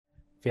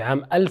في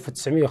عام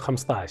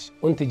 1915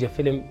 أنتج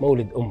فيلم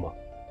مولد أمة،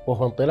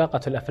 وهو انطلاقة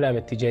الأفلام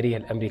التجارية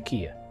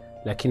الأمريكية،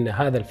 لكن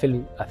هذا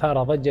الفيلم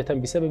أثار ضجة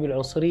بسبب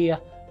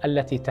العنصرية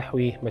التي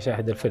تحويه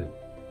مشاهد الفيلم.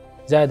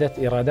 زادت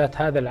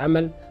إيرادات هذا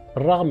العمل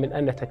بالرغم من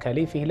أن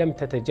تكاليفه لم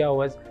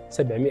تتجاوز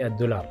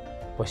 $700،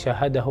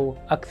 وشاهده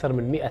أكثر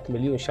من 100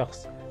 مليون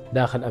شخص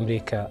داخل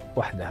أمريكا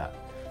وحدها.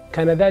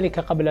 كان ذلك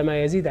قبل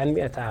ما يزيد عن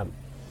 100 عام.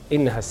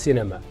 إنها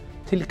السينما،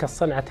 تلك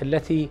الصنعة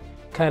التي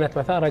كانت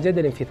مثار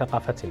جدل في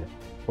ثقافتنا.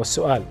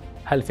 والسؤال: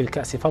 هل في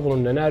الكأس فضل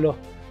نناله،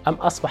 أم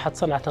أصبحت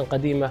صنعة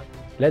قديمة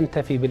لن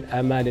تفي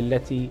بالآمال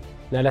التي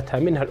نالتها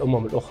منها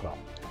الأمم الأخرى؟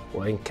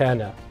 وإن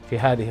كان في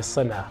هذه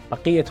الصنعة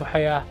بقية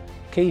حياة،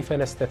 كيف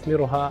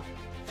نستثمرها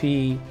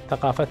في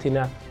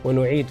ثقافتنا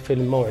ونعيد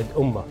فيلم موعد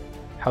أمة؟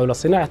 حول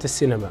صناعة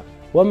السينما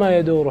وما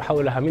يدور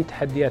حولها من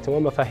تحديات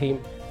ومفاهيم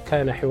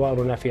كان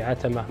حوارنا في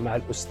عتمة مع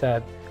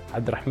الأستاذ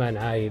عبد الرحمن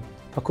عايد،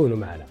 فكونوا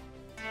معنا.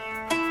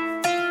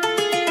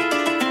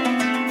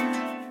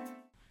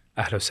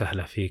 أهلا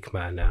وسهلا فيك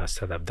معنا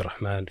أستاذ عبد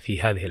الرحمن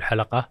في هذه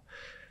الحلقة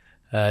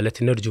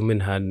التي نرجو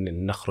منها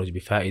أن نخرج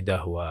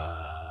بفائدة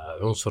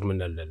وعنصر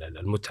من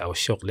المتعة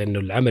والشوق، لأنه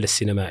العمل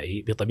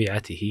السينمائي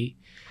بطبيعته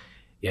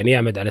يعني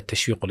يعمد على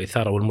التشويق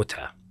والإثارة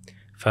والمتعة.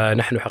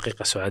 فنحن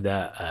حقيقة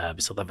سعداء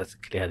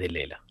باستضافتك لهذه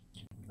الليلة.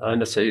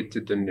 أنا سعيد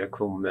جدا أن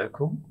أكون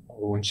معكم،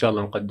 وإن شاء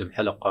الله نقدم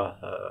حلقة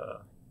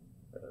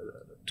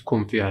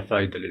تكون فيها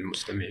فائدة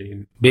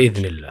للمستمعين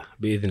بإذن الله.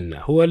 بإذن الله.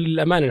 هو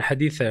الأمانة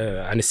الحديث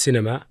عن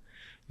السينما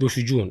ذو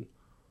شجون،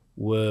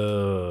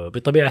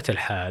 وبطبيعة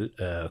الحال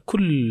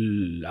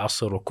كل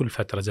عصر وكل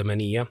فترة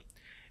زمنية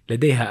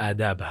لديها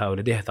آدابها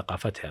ولديها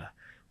ثقافتها.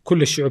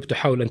 كل الشعوب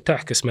تحاول أن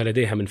تعكس ما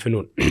لديها من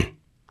فنون.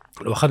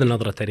 لو أخذنا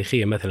نظرة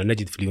تاريخية مثلا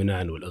نجد في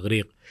اليونان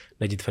والإغريق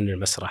نجد فن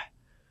المسرح.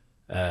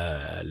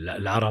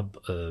 العرب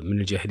من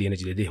الجاهلية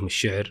نجد لديهم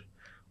الشعر،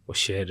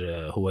 والشعر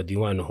هو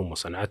ديوانهم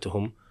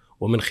وصنعتهم،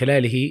 ومن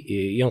خلاله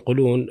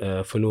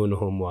ينقلون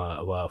فنونهم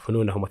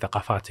وفنونهم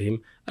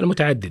وثقافاتهم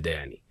المتعددة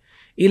يعني،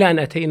 إلى أن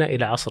أتينا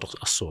إلى عصر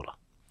الصورة.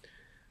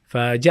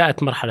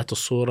 فجاءت مرحلة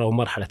الصورة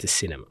ومرحلة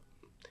السينما.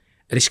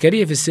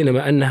 الإشكالية في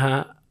السينما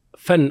أنها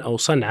فن أو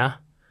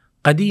صنعة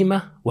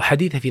قديمة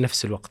وحديثة في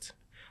نفس الوقت،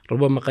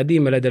 ربما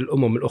قديمة لدى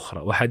الأمم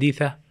الأخرى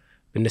وحديثة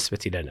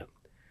بالنسبة لنا.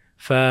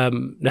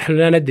 فنحن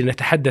لا ندري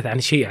نتحدث عن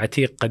شيء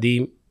عتيق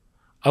قديم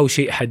أو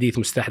شيء حديث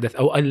مستحدث،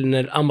 أو أن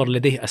الأمر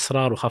لديه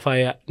أسرار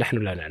وخفايا نحن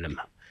لا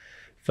نعلمها.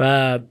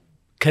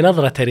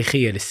 فكنظرة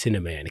تاريخية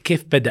للسينما يعني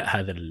كيف بدأ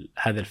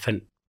هذا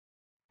الفن؟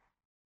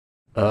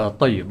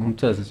 طيب،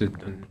 ممتاز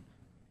جدا.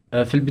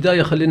 في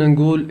البداية خلينا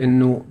نقول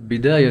إنه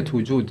بداية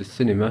وجود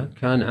السينما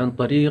كان عن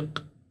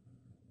طريق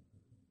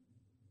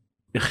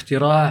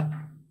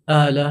اختراع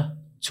آلة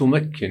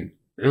تمكن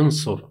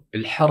عنصر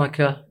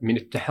الحركة من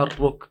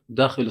التحرك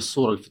داخل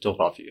الصورة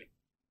الفوتوغرافية.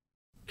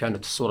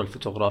 كانت الصورة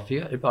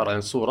الفوتوغرافية عبارة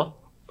عن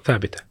صورة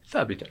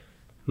ثابتة.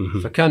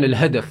 فكان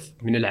الهدف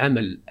من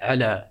العمل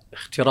على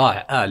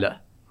اختراع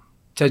آلة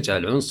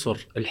تجعل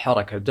عنصر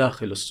الحركة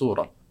داخل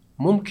الصورة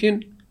ممكن،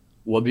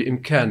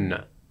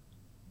 وبإمكاننا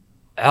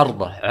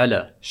عرضه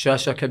على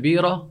شاشة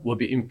كبيرة،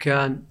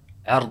 وبإمكان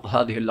عرض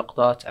هذه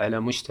اللقطات على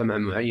مجتمع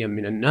معين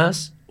من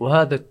الناس.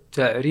 وهذا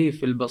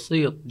التعريف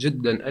البسيط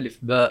جدا ألف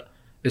باء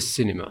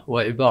السينما، هو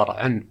عبارة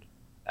عن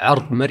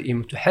عرض مرئي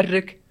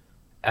متحرك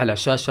على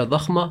شاشة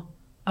ضخمة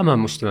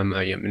أمام مجتمع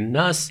معين من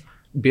الناس،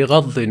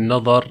 بغض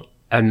النظر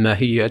عن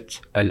ماهية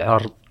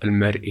العرض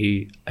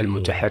المرئي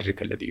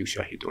المتحرك الذي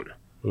يشاهدونه.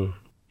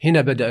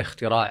 هنا بدأ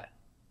اختراع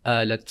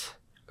آلة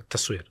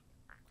التصوير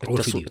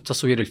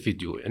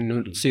الفيديو،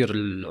 أنه تصير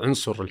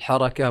العنصر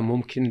الحركة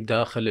ممكن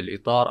داخل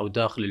الإطار أو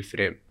داخل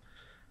الفريم.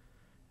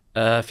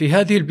 في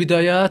هذه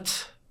البدايات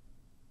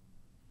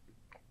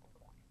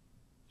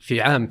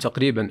في عام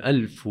تقريبا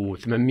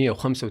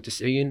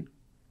 1895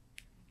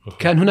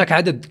 كان هناك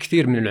عدد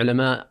كثير من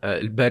العلماء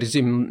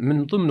البارزين،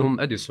 من ضمنهم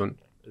أديسون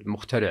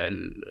المخترع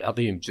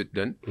العظيم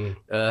جدا،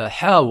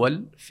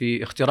 حاول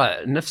في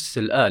اختراع نفس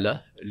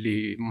الآلة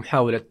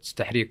لمحاولة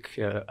تحريك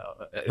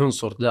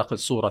عنصر داخل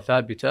صورة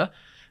ثابتة،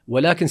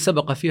 ولكن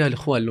سبق فيها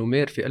الإخوان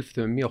لومير في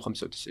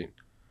 1895.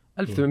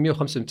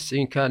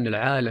 1895 كان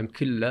العالم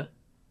كله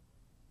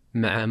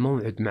مع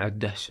موعد مع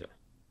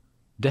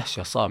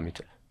دهشة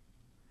صامتة.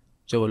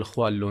 جو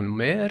الإخوان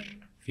لومير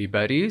في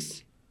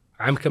باريس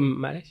عام كم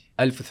معلش؟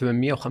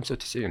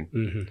 1895.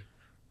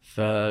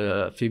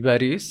 ففي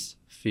باريس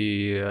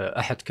في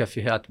أحد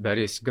كافيهات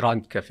باريس،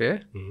 جراند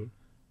كافيه،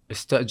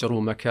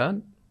 استأجروا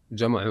مكان،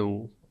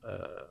 جمعوا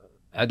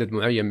عدد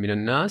معين من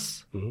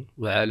الناس،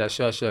 وعلى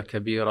شاشة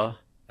كبيرة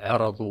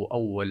عرضوا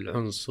أول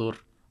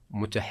عنصر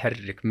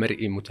متحرك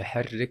مرئي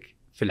متحرك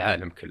في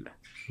العالم كله.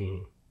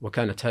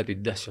 وكانت هذه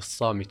الدهشة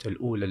الصامتة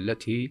الأولى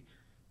التي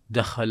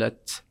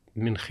دخلت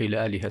من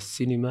خلالها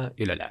السينما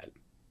إلى العالم.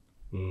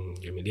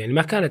 جميل. يعني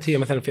ما كانت هي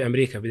مثلا في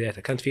أمريكا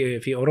بدايتها، كانت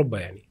في أوروبا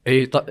يعني.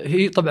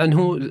 هي طبعا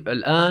هو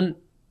الآن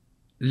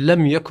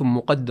لم يكن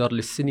مقدر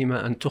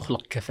للسينما أن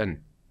تخلق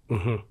كفن.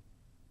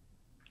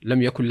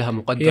 لم يكن لها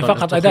مقدرة. هي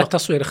فقط أداة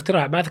تصوير،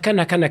 اختراع، ما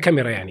كانها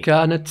كاميرا يعني.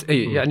 كانت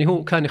يعني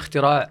هو كان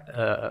اختراع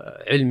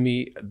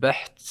علمي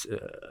بحت.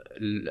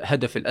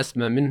 الهدف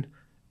الأسمى من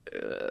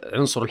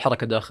عنصر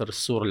الحركة داخل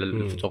الصورة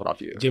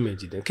الفوتوغرافية. جميل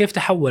جدا. كيف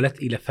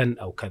تحولت إلى فن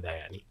أو كذا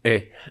يعني؟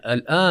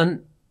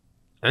 الآن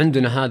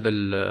عندنا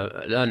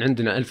الآن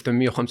عندنا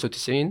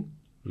 1895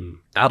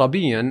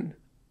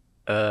 عربيا.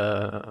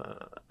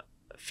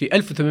 في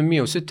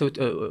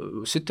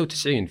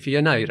 1896 في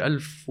يناير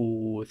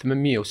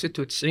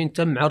 1896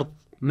 تم عرض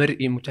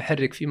مرئي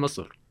متحرك في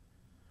مصر.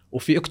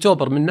 وفي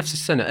أكتوبر من نفس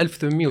السنة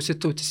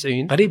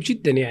 1896، قريب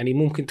جدا يعني،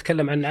 ممكن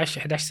تتكلم عن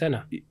 11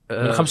 سنة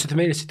من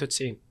 85 ل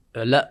 96.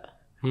 لا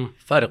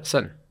فارق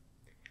سنة.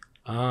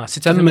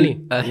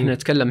 86. احنا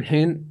نتكلم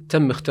الحين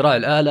تم اختراع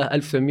الآلة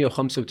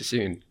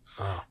 1895.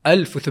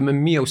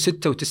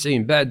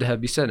 1896 بعدها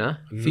بسنة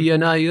في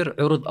يناير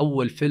عرض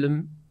أول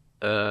فيلم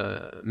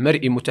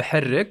مرئي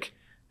متحرك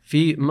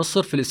في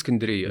مصر في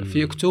الإسكندرية.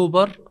 في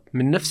أكتوبر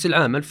من نفس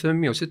العام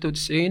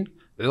 1896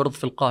 عرض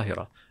في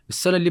القاهرة.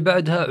 السنة اللي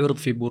بعدها عرض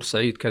في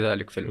بورسعيد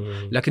كذلك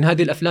فيلم. لكن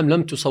هذه الأفلام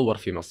لم تصور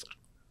في مصر.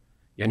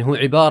 يعني هو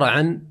عبارة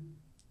عن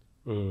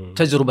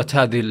تجربة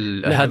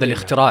هذا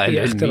الاختراع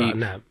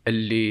العلمي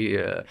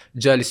اللي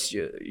جالس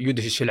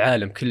يدهش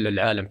العالم، كل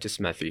العالم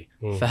تسمع فيه.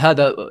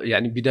 فهذا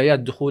يعني بدايات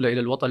دخوله إلى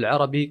الوطن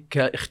العربي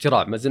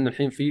كاختراع. ما زلنا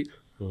الحين في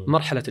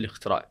مرحلة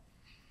الاختراع.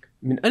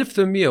 من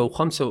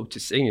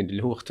 1895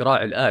 اللي هو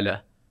اختراع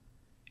الآلة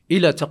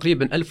إلى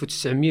تقريبا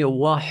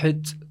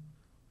 1901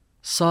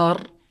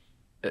 صار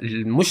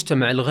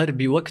المجتمع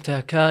الغربي وقتها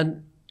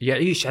كان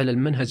يعيش على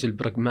المنهج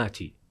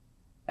البراغماتي،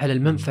 على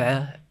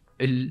المنفعة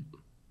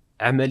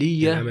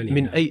العملية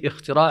من أي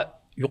اختراع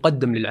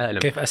يقدم للعالم.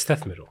 كيف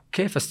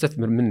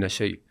أستثمر منه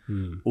شيء.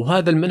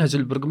 وهذا المنهج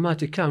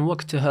البراغماتي كان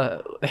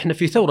وقتها، إحنا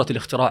في ثورة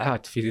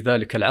الاختراعات في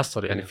ذلك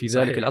العصر. يعني في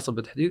ذلك العصر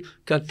بالتحديد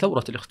كانت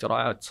ثورة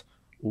الاختراعات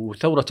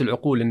وثورة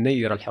العقول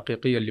النيرة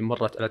الحقيقية اللي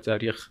مرت على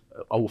تاريخ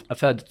أو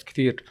أفادت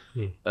كثير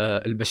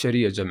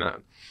البشرية جمعاء.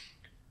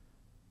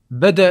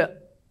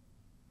 بدأ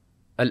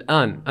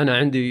الآن أنا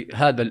عندي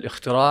هذا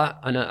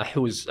الاختراع، أنا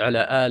أحوز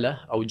على آلة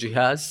أو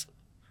جهاز.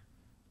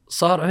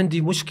 صار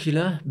عندي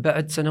مشكلة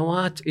بعد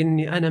سنوات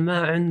إني أنا ما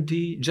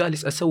عندي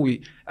جالس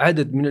أسوي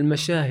عدد من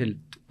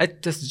المشاهد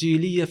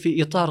التسجيلية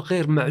في إطار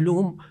غير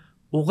معلوم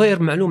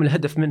وغير معلوم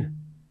الهدف منه.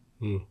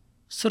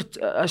 صرت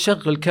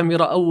أشغل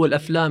كاميرا. أول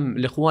أفلام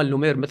الإخوان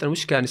لومير مثلا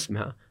وش كان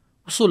اسمها؟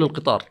 وصول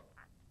القطار،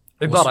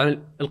 عبارة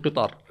عن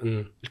القطار.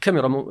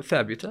 الكاميرا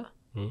ثابتة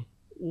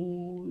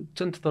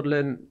وتنتظر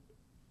لين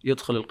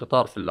يدخل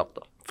القطار في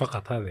اللقطة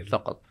فقط. هذا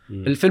فقط.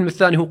 الفيلم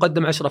الثاني هو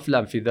قدم 10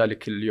 أفلام في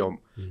ذلك اليوم.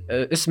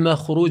 اسمه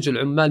خروج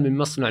العمال من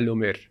مصنع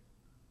لومير.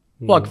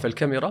 واقفة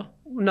الكاميرا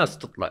والناس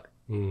تطلع.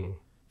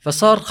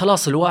 فصار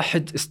خلاص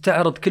الواحد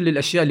استعرض كل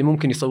الأشياء اللي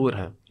ممكن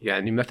يصورها.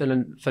 يعني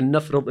مثلا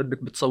فلنفرض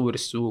أنك بتصور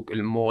السوق،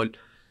 المول،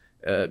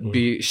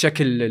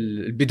 بشكل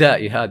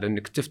البدائي هذا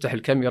أنك تفتح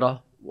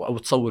الكاميرا أو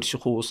تصور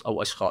شخوص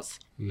أو أشخاص.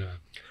 نعم.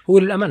 هو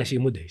للأمانة شيء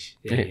مدهش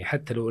يعني.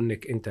 حتى لو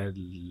أنك أنت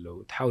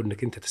لو تحاول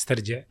أنك أنت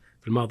تسترجع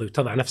في الماضي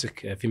وتضع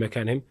نفسك في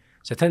مكانهم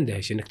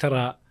ستندهش أنك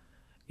ترى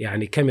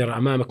يعني كاميرا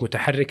أمامك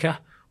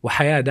متحركة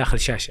وحياة داخل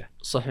شاشة.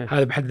 صحيح.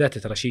 هذا بحد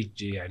ذاته ترى شيء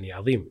يعني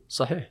عظيم.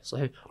 صحيح.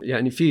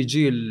 يعني في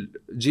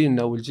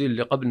جيلنا والجيل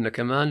اللي قبلنا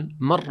كمان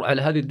مر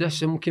على هذه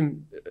الدهشة. ممكن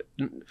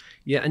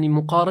يعني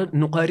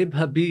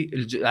نقاربها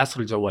بعصر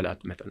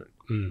الجوالات مثلا.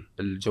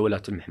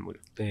 الجوالات المحمولة.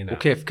 نعم.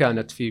 وكيف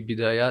كانت في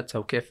بداياتها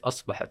وكيف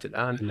أصبحت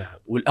الآن. نعم.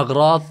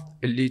 والأغراض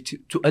اللي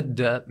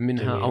تؤدى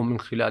منها أو من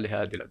خلال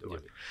هذه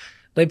الأدوات.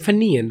 طيب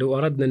فنيا لو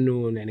أردنا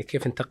أنه يعني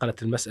كيف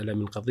انتقلت المسألة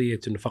من قضية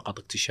أنه فقط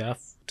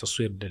اكتشاف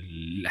تصوير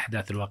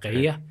للأحداث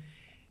الواقعية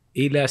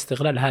إلى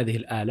استغلال هذه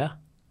الآلة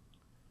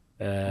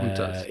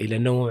إلى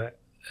نوع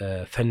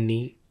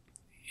فني،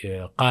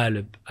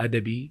 قالب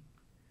أدبي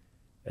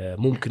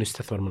ممكن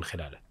يستثمر من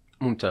خلاله.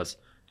 ممتاز.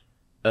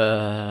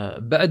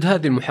 بعد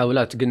هذه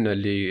المحاولات قلنا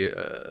اللي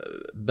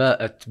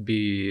باءت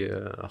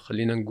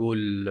خلينا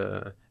نقول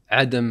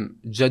عدم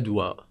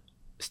جدوى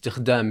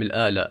استخدام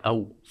الآلة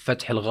أو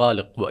فتح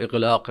الغالق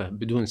وإغلاقه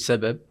بدون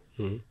سبب،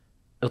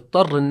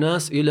 اضطر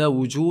الناس إلى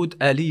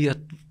وجود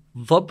آلية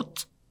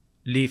ضبط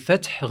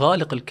لفتح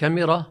غالق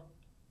الكاميرا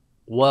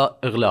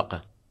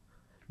وإغلاقه.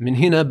 من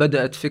هنا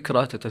بدأت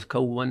فكرة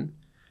تتكون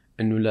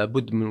أنه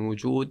لابد من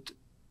وجود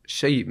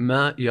شيء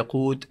ما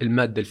يقود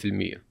المادة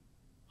الفيلمية.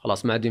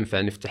 خلاص ما عاد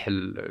ينفع نفتح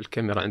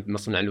الكاميرا عند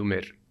مصنع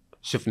لومير،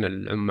 شفنا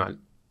العمال،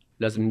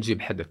 لازم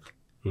نجيب حدث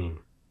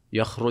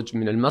يخرج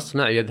من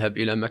المصنع يذهب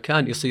إلى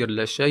مكان يصير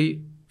له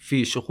شيء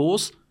فيه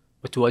شخوص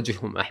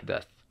وتواجههم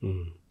أحداث.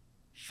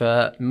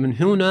 فمن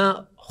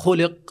هنا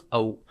خلق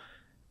أو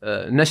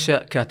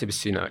نشأ كاتب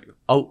السيناريو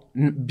أو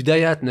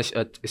بدايات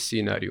نشأة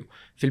السيناريو.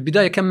 في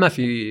البداية كان ما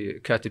في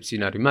كاتب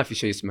سيناريو، ما في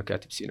شيء اسمه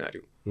كاتب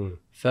سيناريو.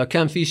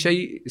 فكان في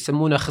شيء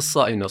يسمونه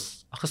أخصائي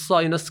نص.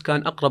 أخصائي نص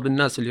كان أقرب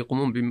الناس اللي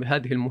يقومون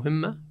بهذه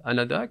المهمة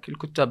آنذاك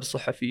الكتاب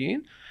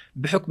الصحفيين،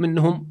 بحكم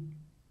أنهم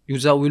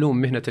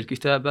يزاولون مهنة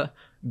الكتابة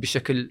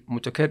بشكل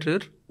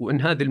متكرر،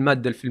 وأن هذه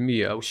المادة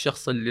الفيلمية أو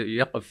الشخص اللي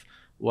يقف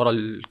وراء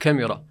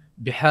الكاميرا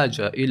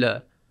بحاجة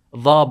إلى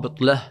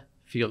ضابط له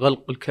في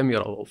غلق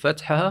الكاميرا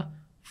وفتحها،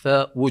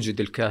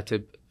 فوجد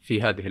الكاتب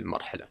في هذه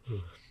المرحلة.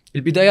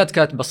 البدايات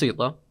كانت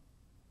بسيطة،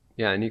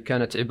 يعني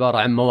كانت عبارة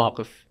عن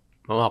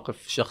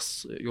مواقف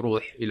شخص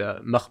يروح إلى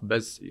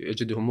مخبز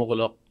يجده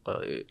مغلق،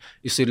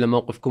 يصير له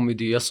موقف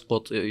كوميدي،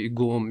 يسقط،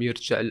 يقوم،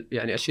 يرجع،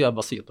 يعني أشياء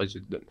بسيطة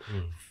جدا.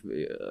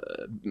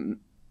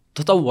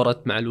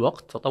 تطورت مع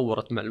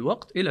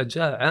الوقت إلى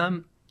جاء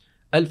عام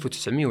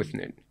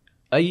 1902،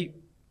 أي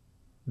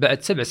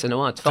بعد 7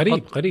 سنوات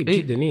فقط. قريب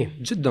جدا.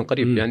 جدا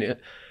قريب. يعني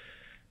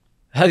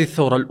هذه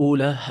الثورة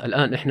الأولى.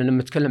 الآن إحنا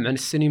لما نتكلم عن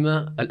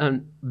السينما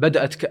الآن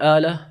بدأت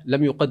كآلة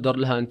لم يقدر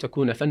لها أن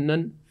تكون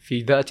فنا في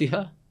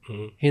ذاتها،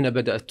 هنا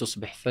بدأت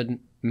تصبح فن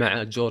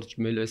مع جورج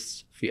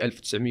ميلس في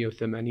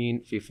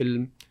 1980 في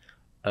فيلم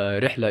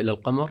رحلة إلى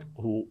القمر،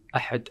 هو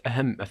أحد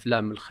أهم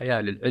أفلام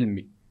الخيال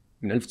العلمي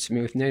من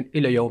 1902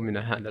 إلى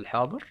يومنا هذا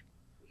الحاضر.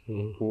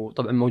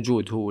 وطبعا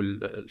موجود هو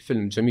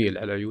الفيلم جميل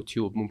على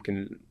يوتيوب،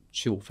 ممكن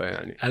تشوفه.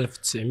 يعني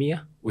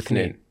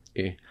 1902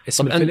 إيه.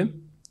 اسم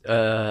الفيلم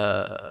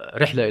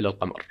رحلة إلى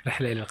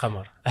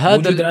القمر.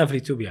 موجود الآن في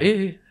اليوتيوب يعني.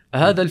 إيه.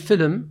 هذا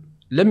الفيلم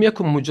لم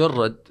يكن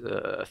مجرد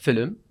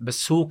فيلم،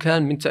 بس هو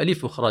كان من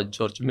تأليف وإخراج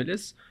جورج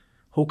ميلس.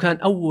 هو كان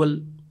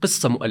أول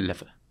قصة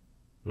مؤلفة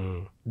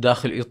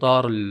داخل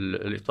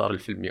الإطار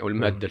الفيلمي أو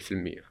المادة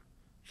الفيلمية.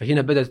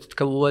 فهنا بدأت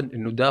تتكون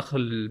إنه داخل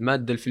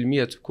المادة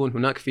الفيلمية تكون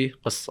هناك فيه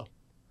قصة.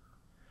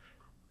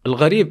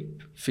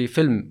 الغريب في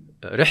فيلم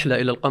رحلة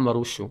إلى القمر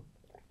وشو؟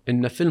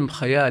 إنه فيلم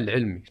خيال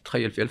علمي.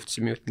 تخيل في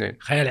 1902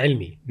 خيال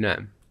علمي.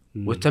 نعم.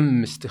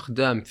 وتم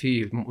استخدام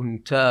فيه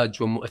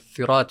مونتاج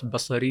ومؤثرات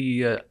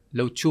بصرية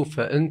لو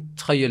تشوفها أنت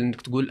تخيل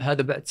أنك تقول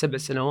هذا بعد 7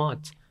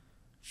 سنوات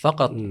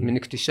فقط من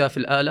اكتشاف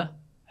الآلة.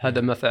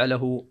 هذا ما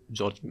فعله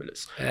جورج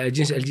ميلس.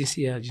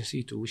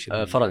 جنسيته وش؟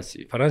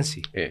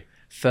 فرنسي. إيه.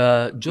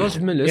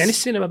 فجورج ميلس يعني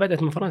السينما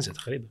بدأت من فرنسا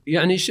تقريبا.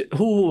 يعني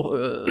هو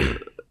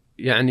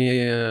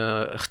يعني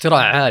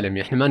اختراع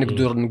عالمي. احنا ما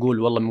نقدر نقول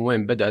والله من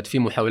وين بدأت. في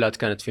محاولات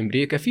كانت في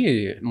أمريكا،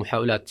 في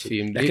محاولات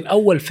في أمريكا، لكن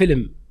أول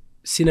فيلم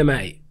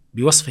سينمائي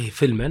بوصفه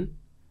فيلما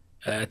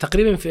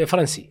تقريبا في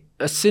فرنسي.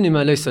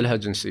 السينما ليس لها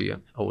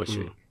جنسية أول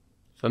شيء،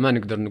 فما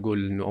نقدر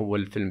نقول إنه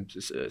أول فيلم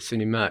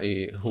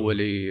سينمائي هو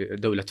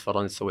لدولة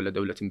فرنسا ولا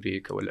دولة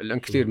أمريكا لأن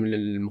كثير من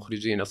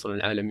المخرجين أصلا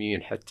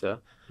العالميين حتى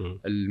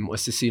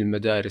المؤسسين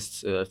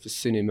المدارس في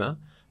السينما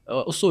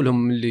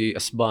أصولهم اللي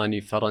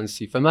أسباني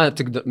فرنسي، فما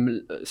تقدر.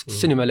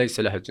 السينما ليس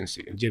لها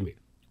جنسية. جميل.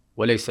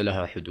 وليس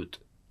لها حدود.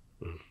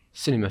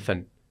 السينما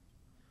فن.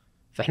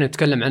 فإحنا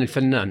نتكلم عن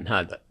الفنان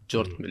هذا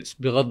جورج ميلس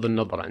بغض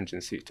النظر عن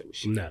جنسيته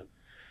وش. نعم.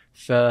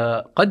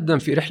 فقدم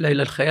في رحلة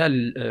إلى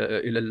الخيال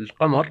إلى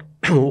القمر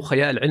هو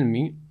خيال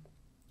علمي.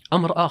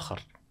 أمر آخر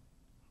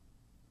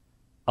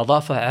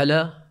أضاف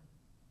على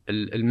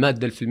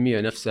المادة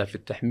الفيلمية نفسها في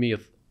التحميض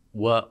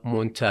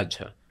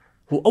ومونتاجها.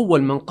 هو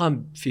أول من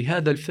قام في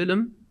هذا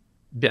الفيلم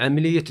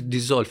بعملية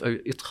الديزولف، أو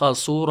إدخال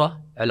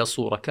صورة على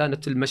صورة.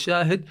 كانت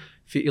المشاهد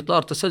في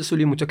إطار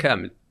تسلسلي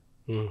متكامل.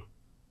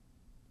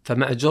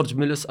 فمع جورج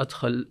ميلس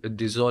أدخل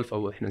الديزولف،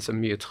 أو إحنا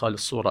نسميه إدخال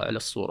الصورة على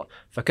الصورة.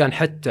 فكان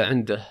حتى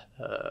عنده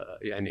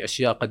يعني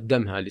أشياء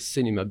قدمها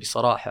للسينما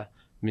بصراحة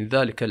من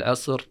ذلك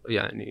العصر.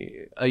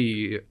 يعني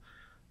أي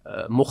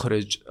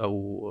مخرج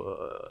أو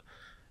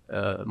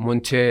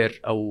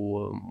مونتير أو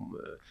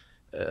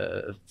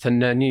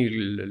فناني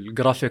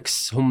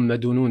الجرافيكس هم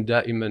مدونون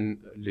دائما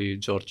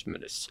لجورج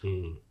ميلس.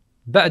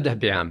 بعده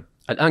بعام،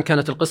 الآن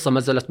كانت القصة ما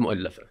زالت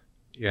مؤلفة،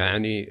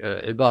 يعني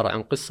عبارة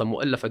عن قصة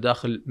مؤلفة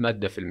داخل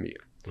مادة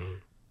فيلمية.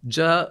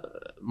 جاء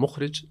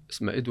مخرج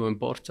اسمه إدوين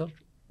بورتر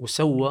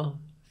وسوى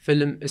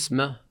فيلم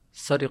اسمه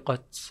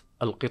سرقة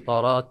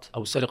القطارات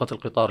أو سرقة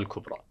القطار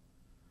الكبرى.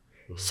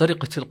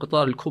 سرقة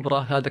القطار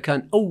الكبرى هذا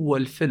كان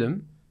أول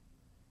فيلم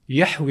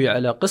يحوي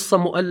على قصة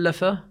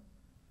مؤلفة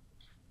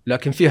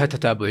لكن فيها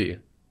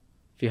تتابعية.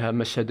 فيها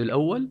مشهد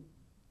الأول،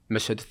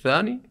 مشهد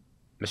الثاني،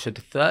 مشهد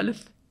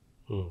الثالث،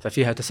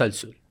 ففيها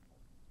تسلسل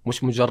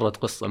مش مجرد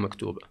قصة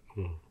مكتوبة.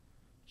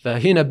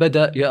 فهنا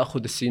بدأ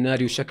يأخذ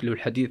السيناريو شكله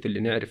الحديث اللي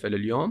نعرفه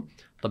لليوم.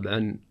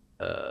 طبعا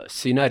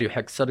السيناريو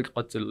حق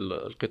سرقة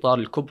القطار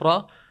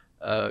الكبرى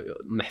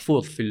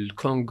محفوظ في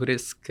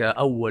الكونغرس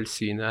كأول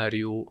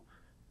سيناريو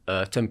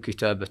تم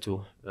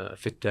كتابته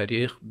في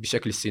التاريخ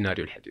بشكل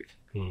السيناريو الحديث.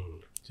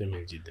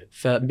 جميل جدا.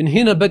 فمن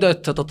هنا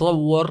بدأت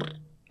تتطور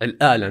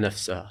الآلة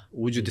نفسها.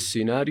 وجد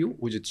السيناريو،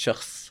 وجد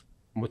شخص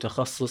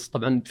متخصص.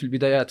 طبعا في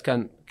البدايات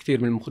كان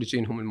كثير من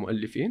المخرجين هم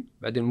المؤلفين،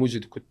 بعدين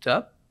وجد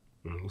كتاب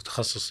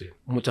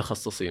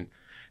متخصصين.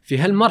 في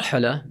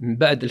هالمرحلة من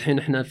بعد الحين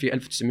احنا في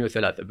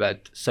 1903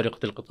 بعد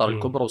سرقة القطار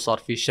الكبرى، وصار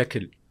في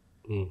شكل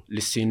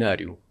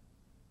للسيناريو.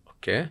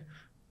 اوكي.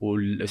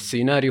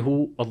 والسيناريو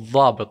هو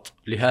الضابط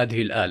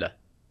لهذه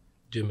الآلة.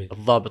 جميل.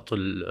 الضابط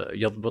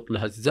يضبط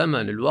لها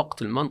الزمن،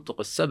 الوقت، المنطق،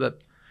 السبب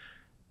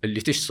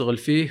اللي تشتغل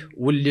فيه،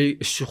 واللي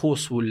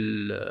الشخوص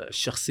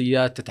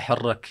والشخصيات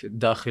تتحرك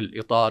داخل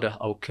إطاره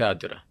أو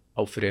كادره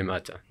أو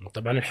فريماته.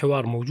 طبعا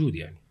الحوار موجود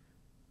يعني.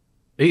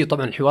 اي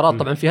طبعا الحوارات.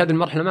 طبعا في هذه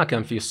المرحله ما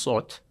كان فيه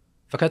الصوت،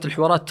 فكانت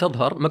الحوارات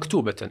تظهر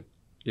مكتوبه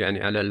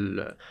يعني على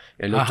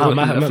يعني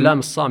الافلام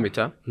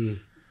الصامته.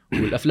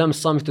 والأفلام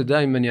الصامتة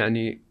دائما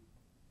يعني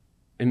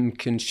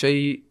يمكن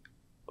شيء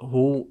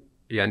هو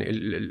يعني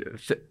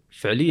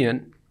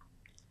فعليا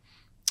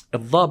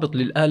الضابط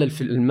للآلة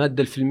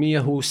المادة الفيلمية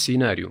هو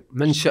السيناريو،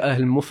 منشأه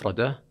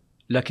المفردة،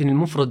 لكن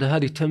المفردة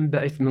هذه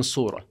تنبعث من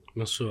صورة.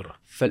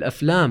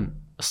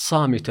 فالأفلام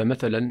الصامتة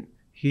مثلا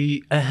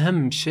هي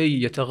أهم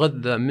شيء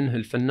يتغذى منه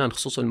الفنان،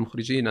 خصوصا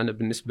المخرجين. أنا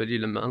بالنسبة لي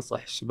لما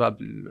أنصح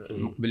الشباب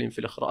المقبلين في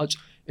الإخراج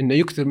إنه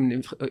يكثر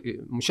من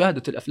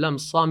مشاهدة الأفلام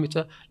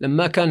الصامتة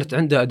لما كانت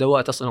عندها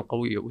أدوات أصلا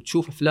قوية،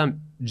 وتشوف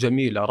أفلام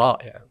جميلة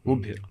رائعة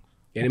مبهرة.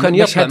 يعني كان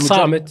يطلع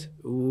صامت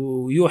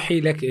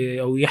ويوحي لك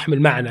أو يحمل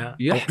معنى،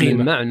 يحمل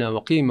معنى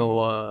وقيمة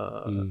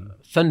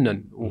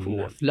وفنا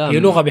وأفلام هي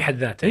لغة بحد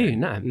ذاتها. إيه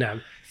نعم.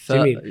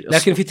 جميل.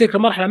 لكن في تلك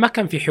المرحلة ما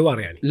كان في حوار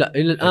يعني. لا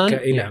إلى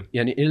الآن نعم.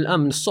 يعني إلى الآن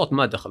من الصوت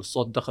ما دخل،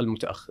 الصوت دخل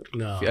متأخر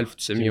في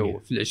 1900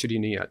 وفي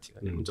العشرينيات،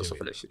 يعني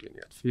منتصف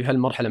العشرينيات. في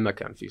هالمرحلة ما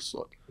كان في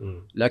الصوت.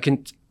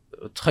 لكن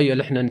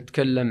تخيل إحنا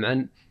نتكلم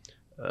عن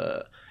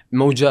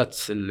موجات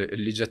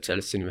اللي جت على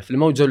السينما. في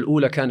الموجة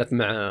الأولى كانت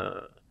مع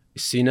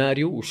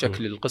السيناريو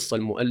وشكل القصة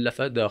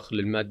المؤلفة داخل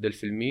المادة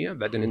الفيلمية،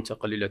 بعدين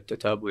انتقل إلى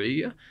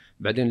التتابعية،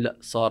 بعدين لا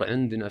صار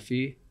عندنا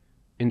فيه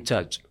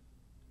إنتاج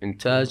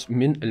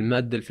من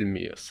المادة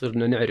الفيلمية.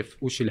 صرنا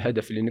نعرف وش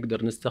الهدف اللي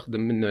نقدر نستخدم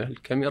منه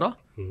الكاميرا،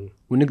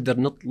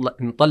 ونقدر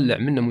نطلع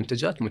منه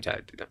منتجات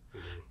متعددة.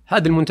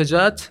 هذه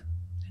المنتجات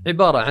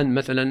عبارة عن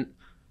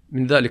مثلا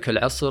من ذلك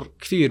العصر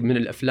كثير من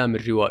الأفلام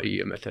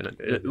الروائية مثلا،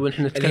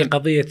 ونحن نتكلم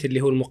قضية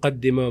اللي هو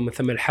المقدمة ومن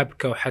ثم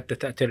الحبكة وحتى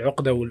تأتي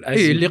العقدة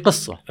والأزمة. اللي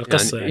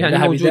القصة يعني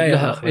لها موجود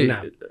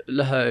لها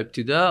لها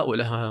ابتداء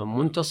ولها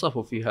منتصف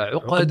وفيها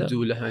عقد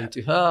ولها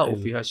انتهاء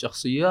وفيها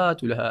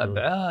شخصيات ولها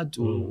أبعاد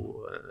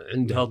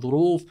وعندها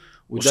ظروف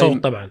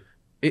وصوت طبعا.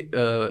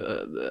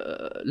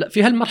 لا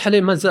في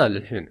هالمرحلة ما زال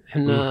الحين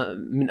احنا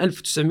من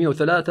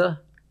 1903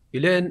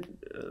 إلين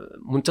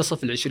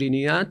منتصف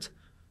العشرينيات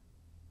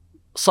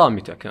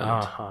صامتة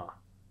كانت.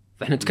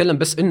 فاحنا نتكلم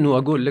بس انه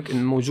اقول لك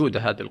ان موجوده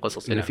هذه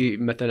القصص. يعني في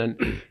مثلا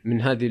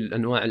من هذه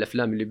الانواع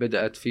الافلام اللي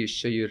بدات في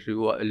الشيء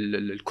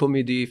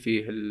الكوميدي،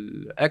 فيه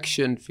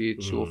الاكشن، في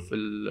تشوف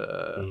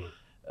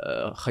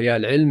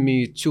خيال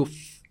علمي،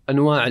 تشوف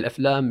انواع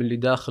الافلام اللي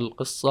داخل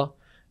القصه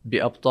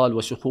بابطال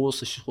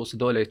وشخوص. الشخوص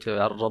دول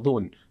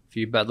يتعرضون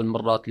في بعض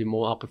المرات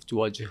لمواقف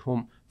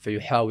تواجههم،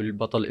 فيحاول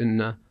البطل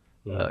انه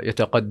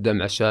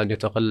يتقدم عشان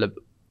يتغلب.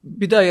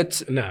 بداية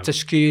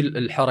تشكيل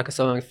الحركة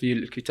سواء في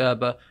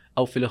الكتابة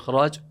أو في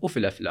الإخراج وفي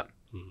الأفلام.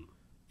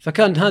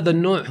 فكان هذا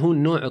النوع هو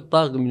النوع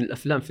الطاغي من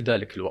الأفلام في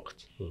ذلك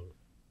الوقت.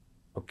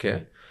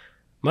 أوكي.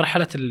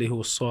 مرحلة اللي هو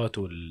الصوت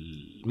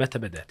متى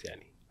بدأت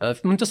يعني؟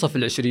 في منتصف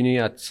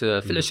العشرينيات.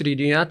 في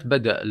العشرينيات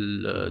بدأ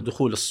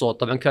دخول الصوت.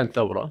 طبعا كان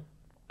ثورة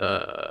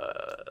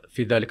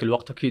في ذلك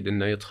الوقت، أكيد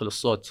إنه يدخل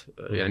الصوت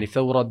يعني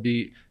ثورة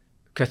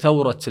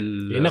كثورة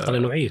نقلة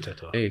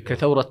نوعيته.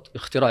 كثورة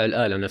اختراع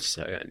الآلة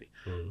نفسها يعني.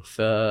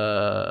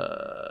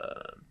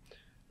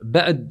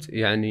 بعد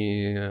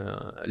يعني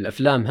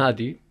الأفلام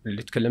هذه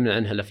اللي تكلمنا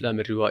عنها، الأفلام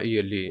الروائية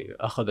اللي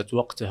أخذت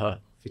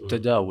وقتها في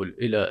التداول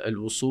إلى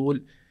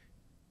الوصول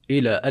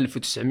إلى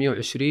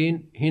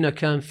 1920، هنا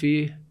كان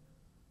فيه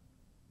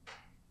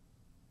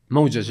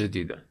موجة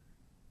جديدة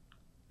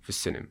في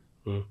السينما.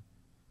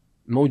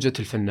 موجة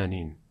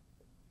الفنانين.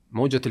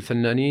 موجة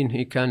الفنانين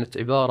هي كانت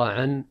عبارة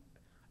عن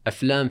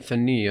أفلام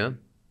فنية.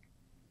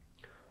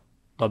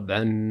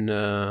 طبعا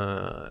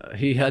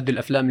هي هذه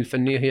الأفلام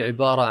الفنية هي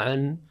عبارة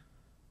عن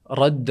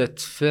ردة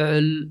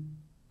فعل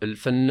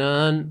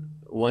الفنان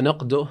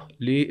ونقده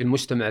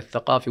للمجتمع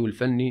الثقافي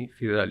والفني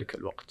في ذلك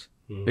الوقت،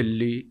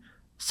 اللي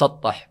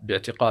سطح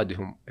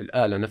باعتقادهم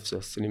الآلة نفسها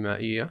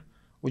السينمائية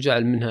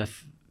وجعل منها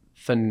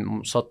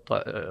فن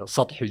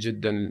سطحي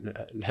جدا.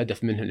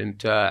 الهدف منها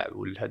الإمتاع،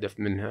 والهدف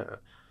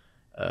منها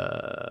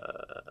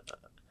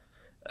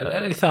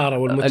الإثارة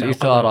والمتعة،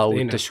 الإثارة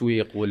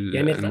والتشويق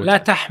يعني لا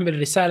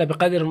تحمل رسالة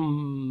بقدر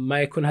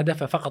ما يكون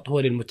هدفها فقط هو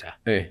للمتعة.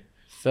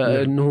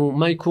 فإنه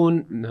ما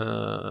يكون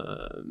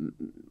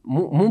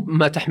مو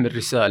ما تحمل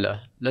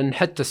رسالة، لأن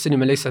حتى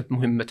السينما ليست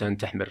مهمتها أن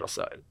تحمل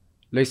رسائل.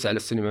 ليس على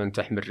السينما أن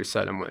تحمل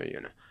رسالة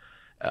معينة،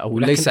 أو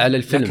ليس على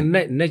الفيلم.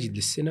 لكن نجد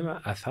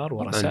للسينما آثار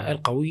ورسائل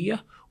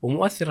قوية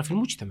ومؤثرة في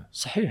المجتمع.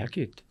 صحيح،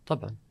 أكيد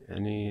طبعا.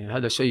 يعني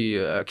هذا شيء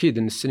أكيد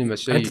أن السينما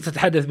شيء. أنت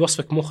تتحدث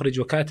بوصفك مخرج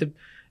وكاتب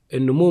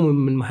إنه مو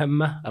من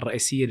المهمة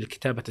الرئيسية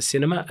لكتابة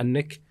السينما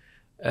أنك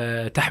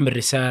تحمل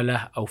رسالة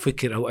أو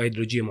فكر أو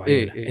أيديولوجية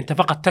معينة. أنت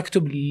فقط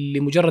تكتب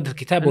لمجرد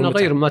الكتابة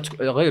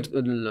والمتعة. غير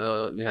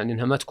يعني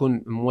إنها ما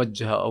تكون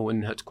موجهة، أو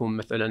إنها تكون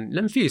مثلا،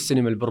 لأن في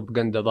السينما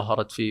البروباغندا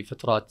ظهرت في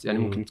فترات يعني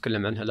ممكن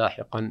نتكلم عنها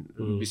لاحقا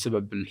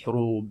بسبب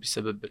الحروب،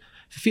 بسبب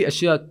في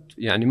أشياء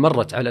يعني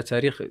مرت على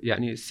تاريخ.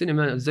 يعني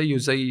السينما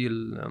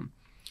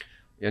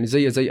يعني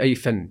زي أي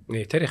فن،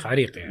 تاريخ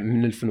عريق يعني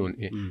من الفنون.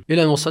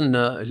 إلى أن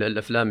وصلنا إلى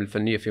الأفلام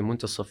الفنية في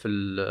منتصف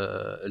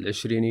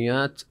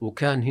العشرينيات،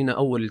 وكان هنا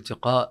أول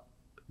التقاء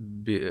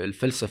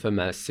بالفلسفة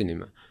مع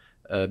السينما،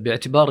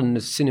 باعتبار أن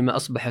السينما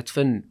أصبحت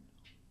فن،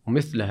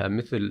 ومثلها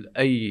مثل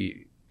أي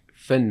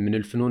فن من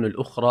الفنون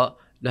الأخرى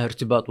لها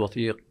ارتباط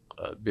وثيق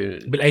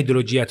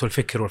بالأيديولوجيات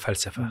والفكر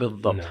والفلسفة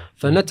بالضبط. نعم.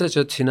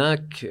 فنتجت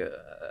هناك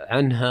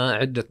عنها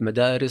عدة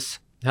مدارس.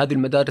 هذه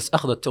المدارس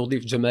أخذت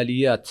توظيف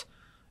جماليات،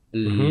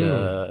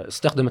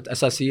 استخدمت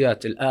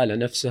أساسيات الآلة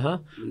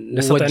نفسها،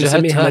 نستطيع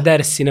نسميها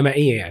مدارس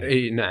سينمائية يعني.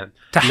 أي نعم.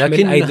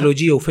 تحمل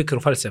أيديولوجية وفكر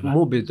وفلسفة.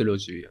 مو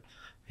بأيديولوجية،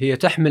 هي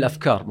تحمل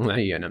أفكار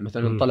معينة.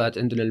 مثلا طلعت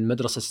عندنا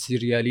المدرسة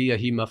السريالية،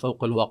 هي ما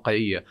فوق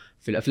الواقعية.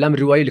 في الأفلام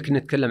الروائية اللي كنا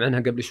نتكلم عنها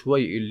قبل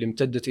شوي اللي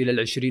امتدت إلى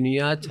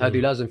العشرينيات، هذه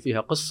لازم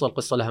فيها قصة،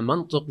 القصة لها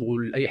منطق،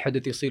 وأي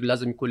حدث يصير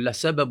لازم يكون له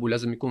سبب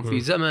ولازم يكون في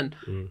زمن.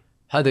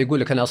 هذا يقول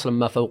لك أنا أصلا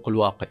ما فوق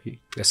الواقعي.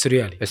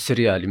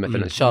 السريالي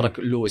مثلا شارك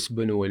لويس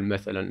بنويل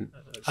مثلا.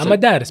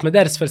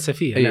 مدارس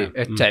فلسفية. نعم.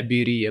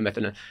 التعبيرية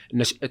مثلا.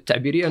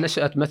 التعبيرية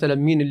نشأت مثلا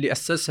مين اللي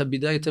أسسها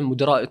بداية؟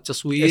 مدراء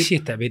التصوير. إيش هي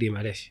التعبيرية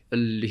معليش؟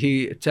 اللي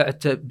هي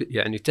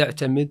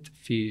تعتمد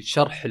في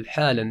شرح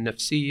الحالة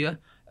النفسية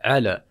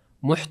على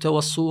محتوى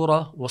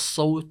الصورة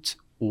والصوت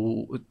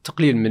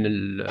والتقليل من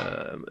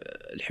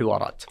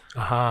الحوارات.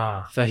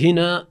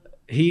 فهنا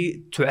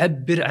هي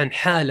تعبر عن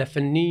حالة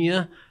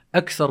فنية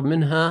أكثر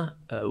منها،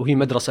 وهي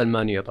مدرسة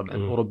ألمانية طبعا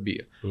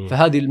أوروبية.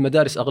 فهذه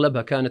المدارس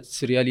أغلبها كانت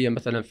سريالية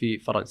مثلا في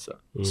فرنسا،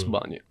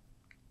 إسبانيا.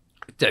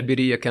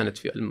 التعبيرية كانت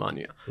في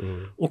ألمانيا.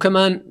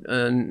 وكمان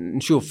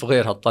نشوف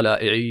غيرها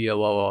الطلائعية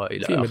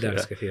وإلى آخره. في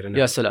مدارس كثيرة.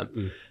 يا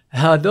سلام.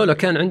 هذول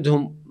كان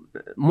عندهم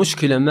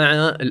مشكلة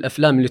مع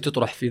الأفلام اللي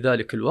تطرح في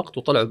ذلك الوقت،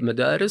 وطلعوا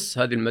بمدارس.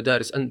 هذه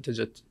المدارس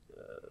أنتجت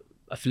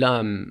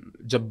أفلام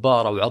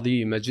جبارة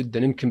وعظيمة جدا.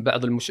 يمكن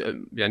بعض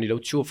يعني لو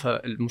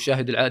تشوفها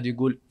المشاهد العادي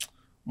يقول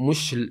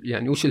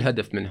وش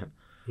الهدف منها،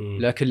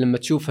 لكن لما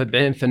تشوفها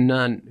بعين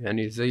فنان،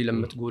 يعني زي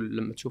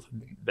لما تشوفها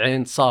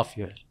بعين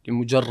صافية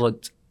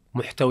لمجرد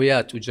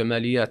محتويات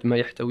وجماليات ما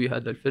يحتوي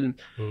هذا الفيلم،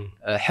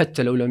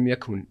 حتى لو لم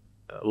يكن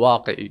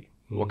واقعي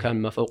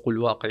وكان ما فوق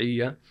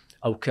الواقعية،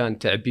 أو كان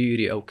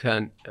تعبيري، أو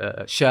كان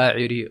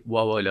شاعري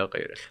ولا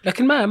غيره،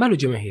 لكن ما له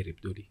جماهير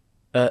يبدو لي.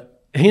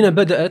 هنا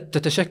بدأت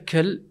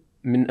تتشكل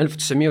من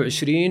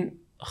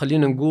 1920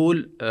 خلينا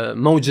نقول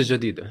موجة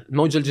جديدة.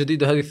 الموجة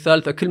الجديدة هذه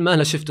الثالثة كل ما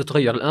لها شفت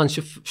تتغير. الآن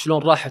شوف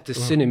شلون راحت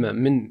السينما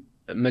من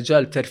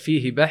مجال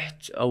ترفيهي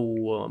بحت أو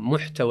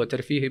محتوى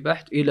ترفيهي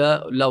بحت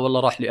إلى لا والله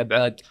راح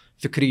لأبعاد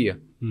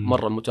فكرية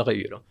مرة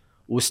متغيرة،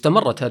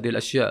 واستمرت هذه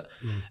الأشياء.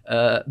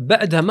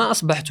 بعدها ما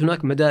أصبحت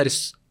هناك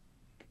مدارس،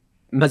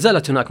 ما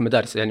زالت هناك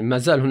مدارس، يعني ما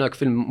زال هناك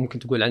فيلم ممكن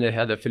تقول عنه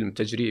هذا فيلم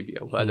تجريبي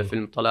أو هذا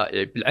فيلم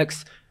طلائعي.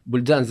 بالعكس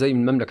بلدان زي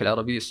المملكة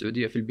العربية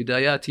السعودية في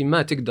البدايات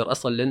ما تقدر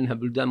أصلا لأنها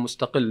بلدان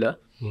مستقلة.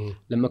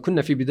 لما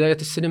كنا في بداية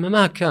السينما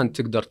ما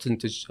كانت تقدر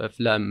تنتج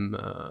أفلام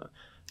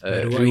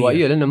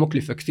روائية لأنها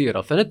مكلفة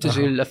كثيرة،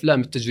 فنتجه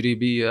للأفلام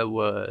التجريبية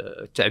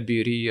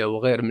والتعبيرية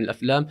وغير من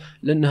الأفلام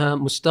لأنها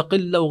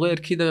مستقلة، وغير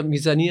كذا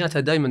ميزانياتها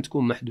دائما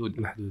تكون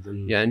محدودة.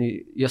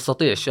 يعني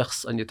يستطيع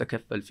شخص أن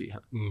يتكفل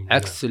فيها،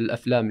 عكس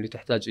الأفلام اللي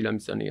تحتاج إلى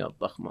ميزانيات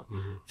ضخمة.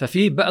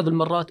 ففي بعض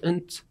المرات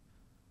أنت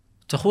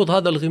تخوض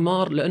هذا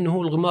الغمار لأنه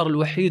هو الغمار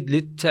الوحيد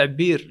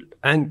للتعبير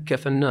عنك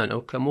كفنان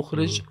أو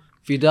كمخرج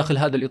في داخل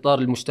هذا الإطار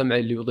المجتمعي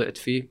اللي وضعت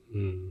فيه،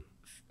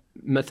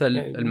 مثل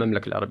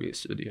المملكة العربية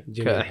السعودية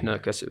كإحنا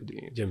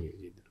كسعوديين. جميل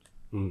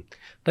جدا.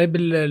 طيب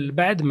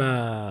بعد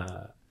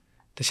ما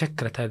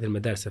تشكلت هذه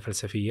المدارس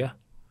الفلسفية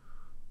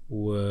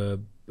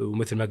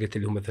ومثل ما قلت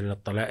لهم مثلا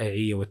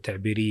الطلائعية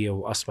والتعبيرية،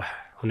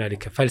 وأصبح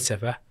هنالك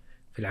فلسفة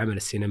في العمل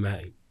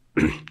السينمائي،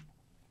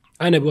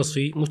 أنا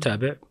بوصفي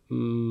متابع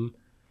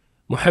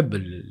محب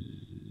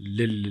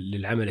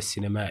للعمل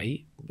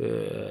السينمائي،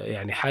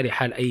 يعني حالي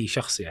حال أي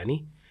شخص.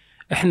 يعني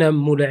إحنا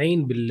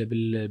مولعين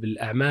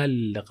بالأعمال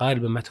اللي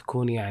غالبا ما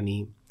تكون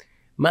يعني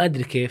ما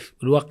أدري كيف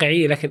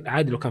الواقعية، لكن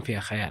عادي لو كان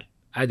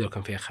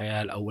فيها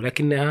خيال أو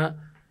لكنها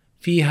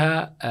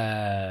فيها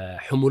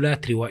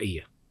حمولات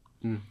روائية.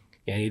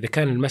 يعني إذا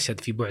كان المشهد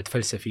في بعد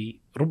فلسفي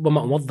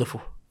ربما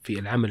أوظفه في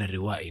العمل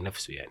الروائي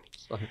نفسه. يعني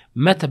صحيح.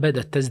 متى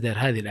بدأت تزدهر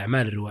هذه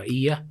الأعمال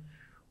الروائية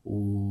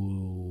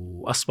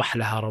وأصبح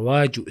لها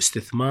رواج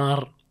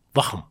واستثمار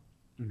ضخم؟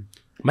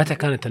 متى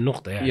كانت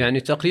النقطة؟ يعني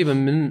تقريبا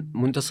من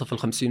منتصف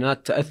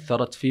الخمسينات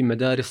تأثرت في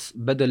مدارس،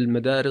 بدل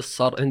المدارس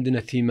صار عندنا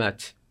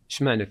ثيمات.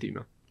 إيش معنى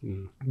ثيمة؟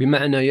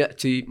 بمعنى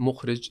يأتي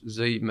مخرج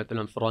زي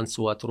مثلا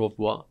فرانسوا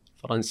تروفوا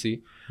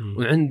فرنسي،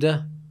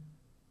 وعنده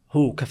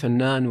هو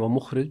كفنان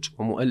ومخرج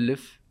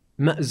ومؤلف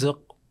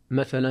مأزق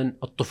مثلا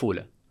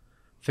الطفولة،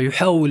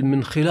 فيحاول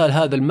من خلال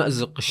هذا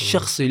المأزق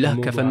الشخصي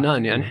له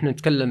كفنان، يعني احنا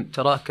نتكلم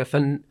تراه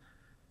كفن،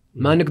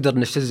 ما نقدر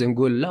نشتز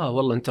نقول لا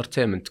والله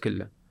انترتينمنت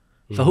كله.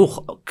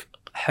 فهو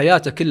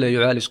حياته كلها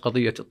يعالج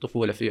قضية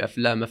الطفولة في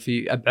أفلامه،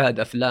 في أبعاد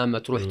أفلامه،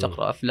 تروح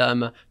تقرأ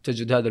أفلامه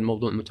تجد هذا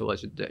الموضوع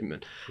متواجد دائما.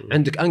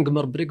 عندك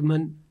أنجمر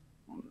بريغمان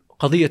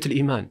قضية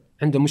الإيمان،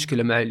 عنده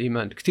مشكلة مع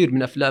الإيمان، كثير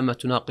من أفلامه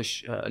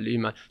تناقش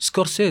الإيمان.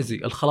 سكورسيزي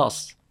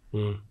الخلاص.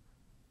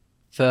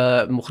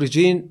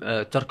 فمخرجين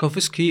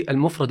تاركوفسكي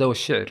المفردة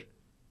والشعر،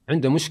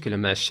 عنده مشكلة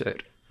مع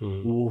الشعر،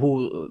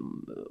 وهو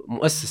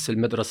مؤسس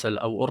المدرسة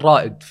أو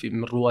الرائد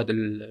من رواد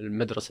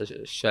المدرسة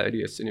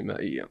الشاعرية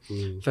السينمائية.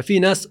 ففي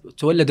ناس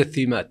تولدت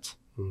ثيمات،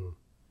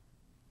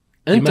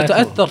 أنت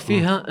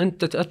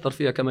تأثر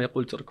فيها كما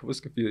يقول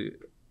تاركوفسكي في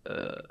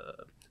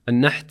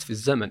النحت في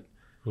الزمن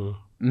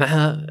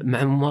مع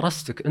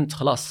ممارستك أنت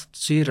خلاص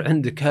تصير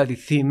عندك هذه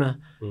الثيمة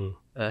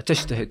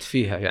تجتهد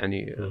فيها،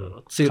 يعني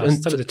تصير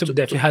أنت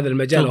تبدع في هذا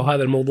المجال أو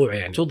هذا الموضوع،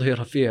 يعني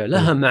تظهر فيها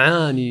لها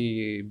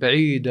معاني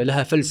بعيدة،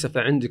 لها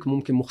فلسفة عندك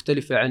ممكن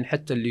مختلفة عن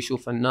حتى اللي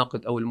يشوف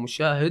الناقد أو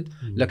المشاهد،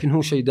 لكن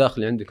هو شيء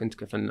داخلي عندك أنت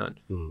كفنان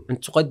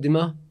أنت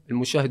تقدمه،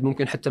 المشاهد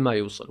ممكن حتى ما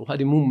يوصل،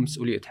 وهذه مو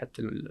مسؤولية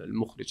حتى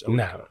المخرج أو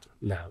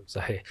نعم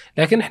صحيح.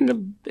 لكن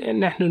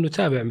نحن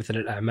نتابع مثل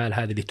الأعمال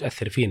هذه اللي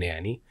تؤثر فينا،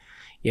 يعني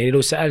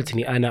لو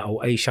سألتني أنا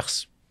أو أي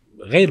شخص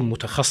غير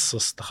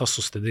متخصص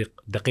تخصص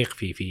دقيق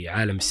في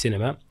عالم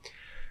السينما،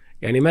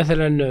 يعني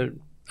مثلا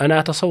أنا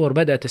أتصور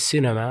بدأت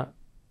السينما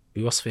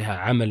بوصفها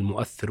عمل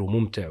مؤثر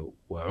وممتع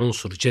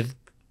وعنصر جذب،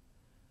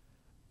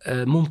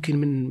 ممكن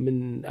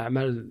من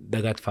أعمال The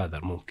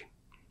Godfather، ممكن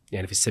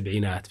يعني في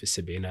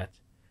السبعينات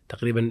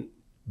تقريبا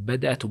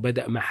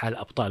بدأ محل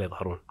أبطال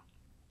يظهرون،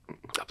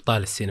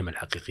 أبطال السينما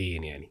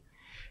الحقيقيين. يعني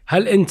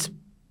هل أنت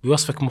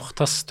بوصفك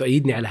مختص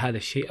تؤيدني على هذا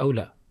الشيء أو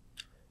لا؟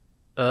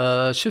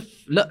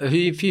 شوف، لا،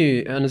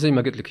 هي أنا زي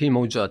ما قلت لك هي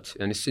موجات،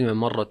 يعني السينما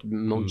مرت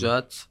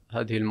بموجات،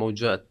 هذه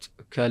الموجات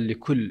كان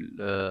لكل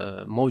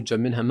موجة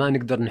منها ما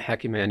نقدر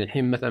نحاكمها. يعني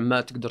الحين مثلا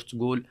ما تقدر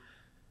تقول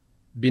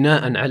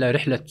بناء على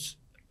رحلة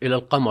إلى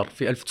القمر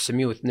في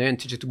 1902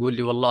 تجي تقول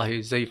لي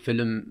والله زي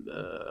فيلم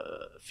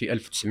في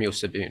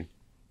 1970،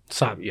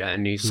 صعب،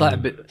 يعني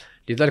صعب.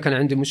 لذلك أنا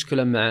عندي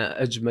مشكلة مع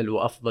أجمل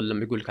وأفضل،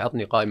 لما يقول لك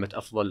عطني قائمة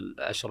أفضل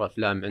 10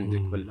 أفلام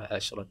عندك ولا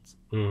 10،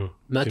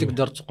 ما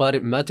تقدر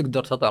تقارب، ما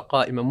تقدر تضع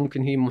قائمة،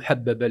 ممكن هي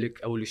محببة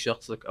لك أو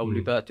لشخصك أو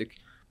لذاتك،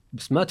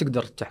 بس ما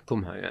تقدر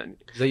تحكمها. يعني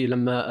زي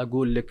لما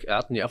أقول لك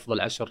أعطني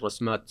أفضل 10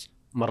 رسمات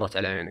مرت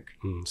على عينك،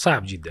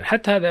 صعب جدا.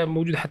 حتى هذا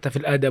موجود حتى في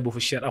الأدب وفي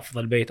الشعر،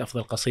 أفضل بيت،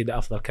 أفضل قصيدة،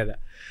 أفضل كذا.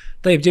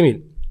 طيب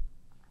جميل.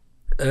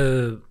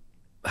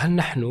 هل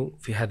نحن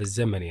في هذا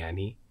الزمن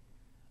يعني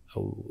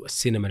أو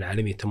السينما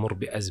العالمية تمر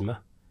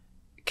بأزمة؟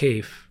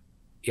 كيف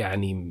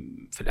يعني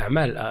في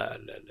الأعمال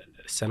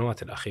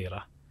السنوات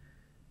الأخيرة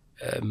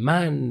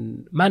ما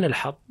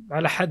نلحظ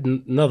على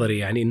حد نظري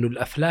يعني إنه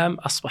الأفلام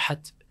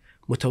أصبحت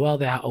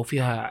متواضعة أو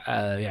فيها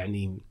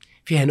يعني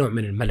فيها نوع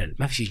من الملل،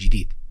 ما في شيء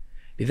جديد.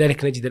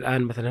 لذلك نجد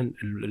الآن مثلا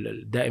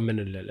دائما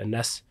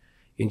الناس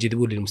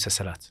ينجذبون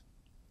للمسلسلات.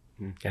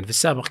 يعني في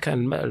السابق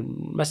كان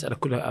المسألة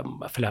كلها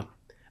أفلام،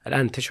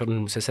 الآن تشعر أن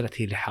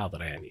المسلسلات هي اللي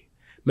حاضرة. يعني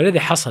ما الذي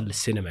حصل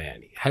للسينما؟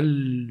 يعني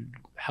هل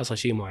حصل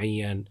شيء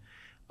معين،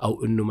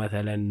 أو أنه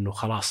مثلا أنه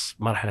خلاص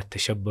مرحلة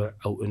تشبع،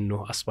 أو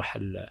أنه أصبح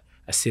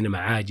السينما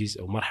عاجز،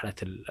 أو مرحلة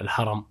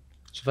الهرم؟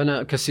 شوف،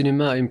 أنا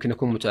كسينما يمكن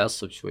أكون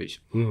متعصب شوي.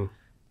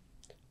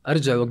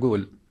 أرجع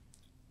وأقول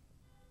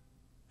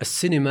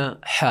السينما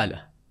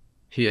حالة،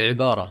 هي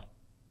عبارة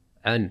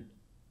عن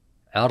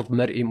عرض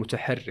مرئي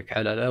متحرك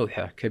على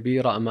لوحة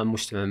كبيرة أمام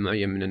مجتمع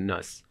معين من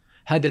الناس.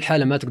 هذه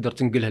الحالة ما تقدر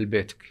تنقلها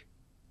لبيتك،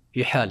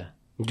 هي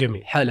حالة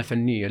جميل، حالة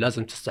فنية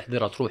لازم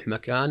تستحضرها، تروح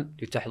مكان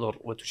لتحضر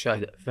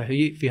وتشاهد،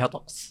 فهي فيها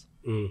طقس،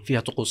 فيها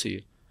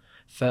طقوسية.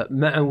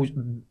 فمع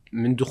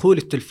من دخول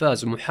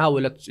التلفاز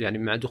ومحاولة، يعني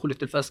مع دخول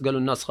التلفاز قالوا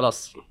الناس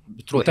خلاص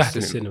بتروح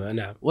السينما.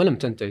 نعم، ولم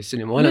تنتهي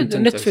السينما، ولم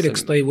تنتهي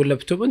نتفليكس. طيب ولا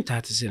بتوب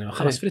انتهت السينما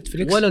خلاص في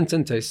نتفليكس، ولن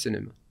تنتهي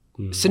السينما.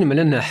 السينما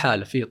لأنها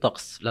حالة، فيه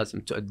طقس لازم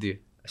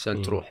تؤديه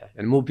عشان تروحه،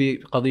 يعني مو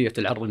بقضية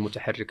العرض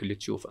المتحرك اللي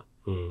تشوفه،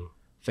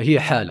 فهي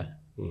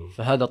حالة،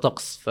 فهذا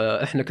طقس.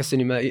 فإحنا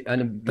كسينمائي،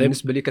 أنا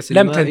بالنسبة لي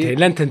كسينمائي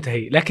لن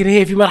تنتهي، لكن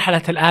هي في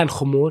مرحلة الآن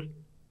خمول.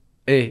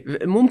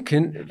 إيه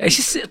ممكن.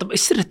 طب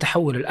إيش سر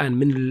التحول الآن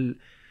من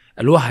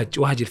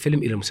وهج الفيلم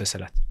إلى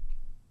المسلسلات؟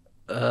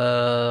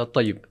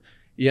 طيب،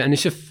 يعني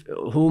شوف،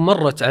 هو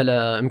مرت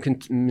على يمكن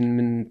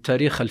من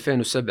تاريخ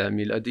 2007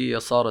 ميلادية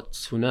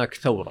صارت هناك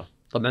ثورة.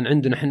 طبعا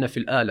عندنا حنا في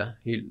الآلة،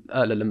 هي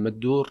الآلة لما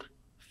تدور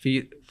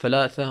في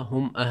 3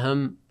 هم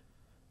أهم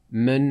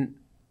من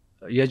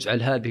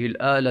يجعل هذه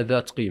الآلة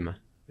ذات قيمة،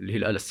 اللي هي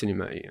الآلة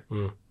السينمائية.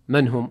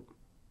 من هم؟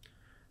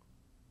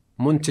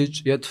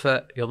 منتج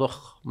يدفع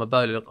يضخ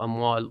مبالغ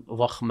أموال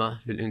ضخمة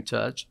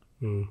للإنتاج،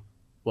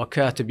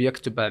 وكاتب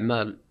يكتب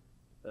أعمال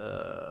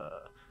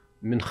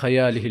من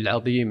خياله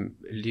العظيم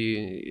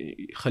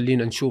اللي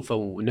يخلينا نشوفه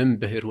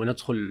وننبهر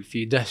وندخل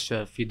في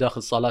دهشة في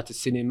داخل صالات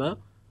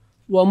السينما،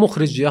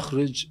 ومخرج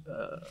يخرج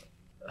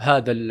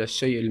هذا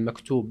الشيء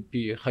المكتوب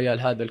بخيال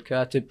هذا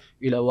الكاتب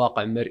إلى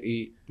واقع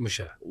مرئي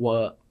مشاهد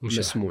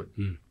ومسموع.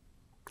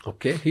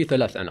 أوكي، هي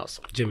 3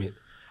 عناصر. جميل.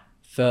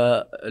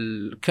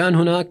 فكان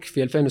هناك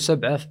في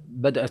 2007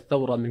 بدأت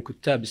ثورة من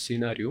كتاب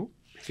السيناريو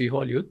في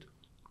هوليوود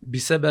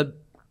بسبب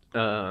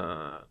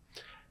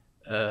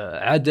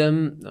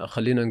عدم،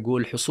 خلينا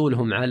نقول،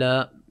 حصولهم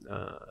على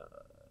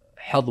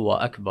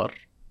حظوة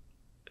أكبر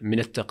من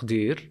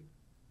التقدير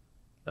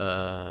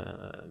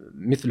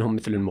مثلهم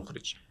مثل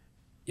المخرج.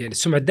 يعني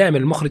السمعة دائما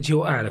المخرج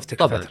هو أعلى في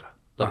تلك الفترة.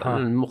 طبعا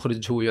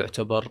المخرج هو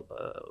يعتبر،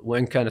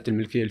 وإن كانت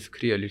الملكية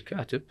الفكرية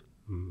للكاتب،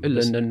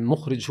 إلا أن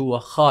المخرج هو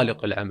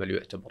خالق العمل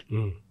يعتبر.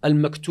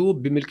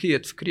 المكتوب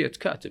بملكية فكرية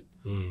كاتب.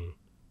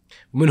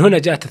 ومن هنا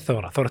جاءت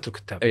الثورة، ثورة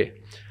الكتاب.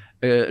 إيه.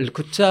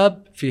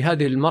 الكتاب في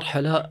هذه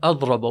المرحلة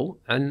أضربوا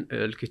عن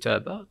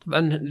الكتابة.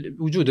 طبعا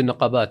وجود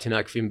النقابات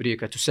هناك في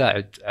أمريكا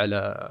تساعد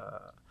على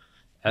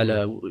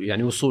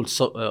يعني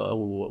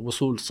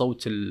وصول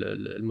صوت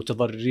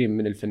المتضررين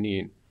من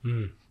الفنيين.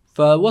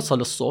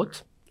 فوصل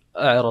الصوت،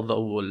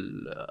 أعرضوا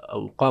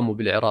أو قاموا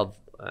بالإعراض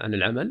عن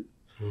العمل.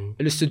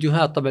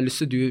 الاستديوهات، طبعا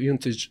الاستديو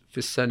ينتج في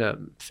السنة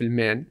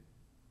فيلمين،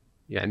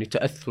 يعني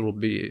تأثروا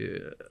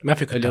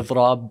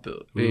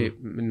بالإضراب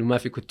إنه ما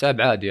في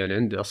كتاب عادي، يعني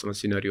عنده أصلا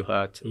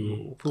سيناريوهات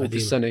وفي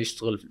السنة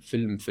يشتغل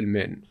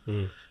فيلمين.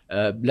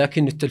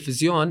 لكن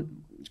التلفزيون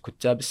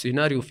كتاب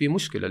السيناريو فيه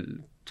مشكلة،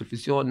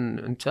 التلفزيون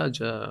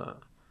إنتاجه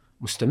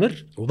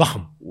مستمر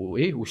وضخم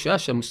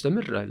وشاشة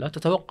مستمرة لا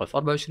تتوقف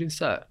 24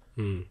 ساعة.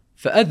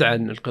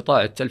 فأذعن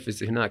القطاع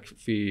التلفزي هناك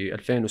في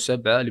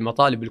 2007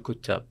 لمطالب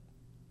الكتاب،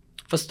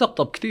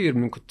 فاستقطب كثير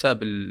من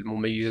كتاب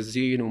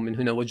المميزين، ومن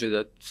هنا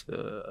وجدت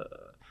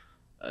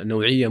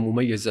نوعية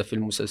مميزة في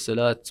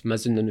المسلسلات ما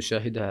زلنا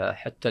نشاهدها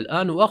حتى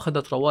الآن،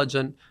 وأخذت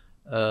رواجا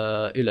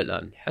إلى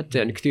الآن. حتى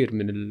يعني كثير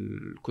من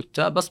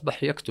الكتاب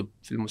أصبح يكتب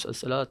في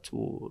المسلسلات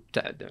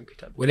وابتعد عن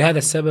كتابه. ولهذا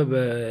السبب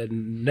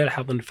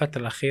نلحظ أن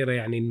الفترة الأخيرة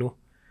يعني أنه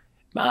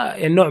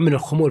يعني نوع من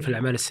الخمول في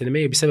الأعمال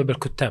السينمائية بسبب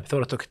الكتاب.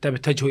 ثورة الكتاب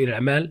اتجهوا إلى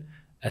الأعمال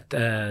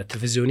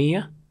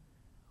التلفزيونية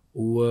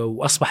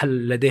وأصبح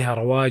لديها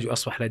رواج،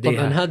 وأصبح لديها.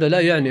 طبعا هذا لا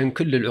يعني أن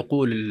كل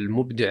العقول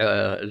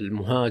المبدعة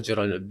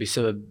المهاجرة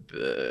بسبب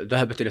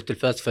ذهبت إلى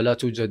التلفاز فلا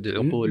توجد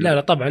عقول.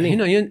 لا طبعا.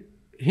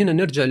 هنا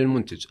نرجع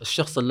للمنتج،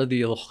 الشخص الذي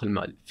يضخ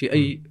المال في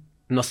أي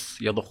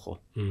نص يضخه.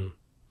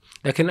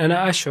 لكن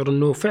أنا أشعر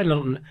أنه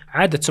فعلا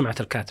عادت سمعة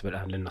الكاتب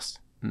الآن للنص.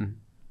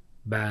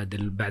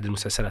 بعد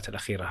المسلسلات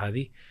الأخيرة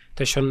هذه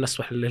تشعر أن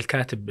أصبح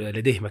للكاتب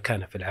لديه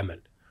مكانة في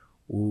العمل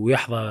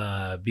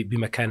ويحظى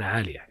بمكانة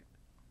عالية.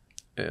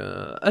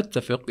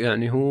 أتفق.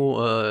 يعني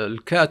هو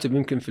الكاتب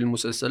يمكن في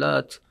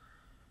المسلسلات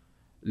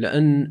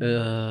لأن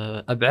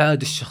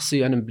أبعاد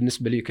الشخصية، أنا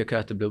بالنسبة لي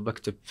ككاتب لو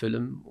بكتب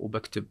فيلم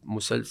وبكتب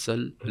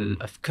مسلسل،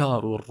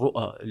 الأفكار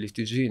والرؤى اللي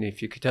تجيني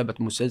في كتابة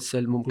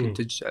مسلسل ممكن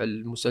تجعل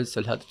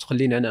المسلسل هذا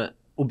تخليني أنا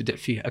أبدع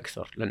فيه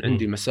أكثر، لأن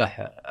عندي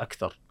مساحة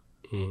أكثر.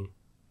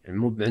 يعني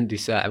مو عندي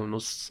ساعة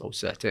ونص أو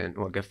ساعتين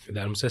وأقفل.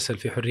 لا، المسلسل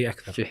فيه حرية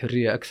أكثر. في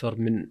حرية أكثر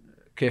من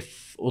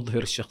كيف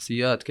أظهر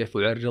الشخصيات، كيف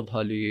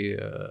أعرضها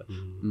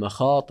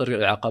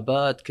لمخاطر،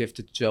 عقبات، كيف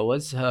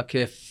تتجاوزها،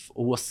 كيف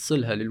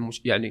أوصلها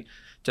يعني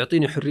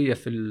تعطيني حرية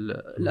في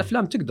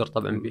الأفلام. تقدر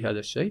طبعا بهذا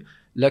الشيء،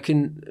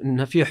 لكن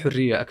إنها فيها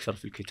حرية أكثر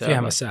في الكتابة،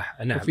 فيها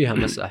مساحة. نعم، وفيها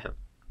مساحة.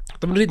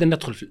 طب نريد أن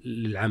ندخل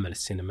للعمل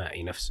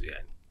السينمائي نفسه.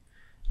 يعني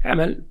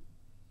عمل،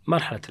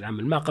 مرحلة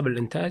العمل ما قبل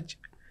الإنتاج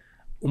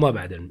وما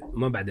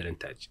بعد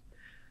الإنتاج.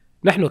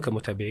 نحن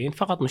كمتابعين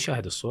فقط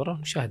نشاهد الصورة،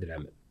 نشاهد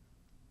العمل.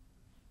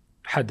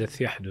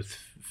 حدث يحدث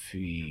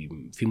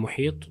في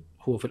محيط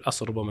هو في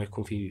الأصل ربما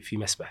يكون في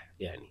مسبح.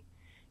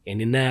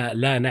 يعني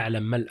لا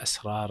نعلم ما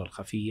الأسرار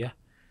الخفية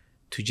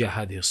تجاه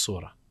هذه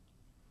الصورة.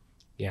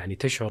 يعني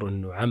تشعر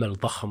أنه عمل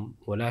ضخم،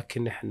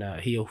 ولكن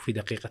هي في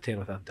دقيقتين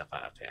وثلاث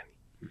دقائق. يعني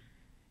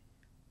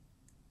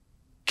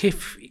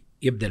كيف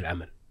يبدأ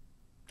العمل؟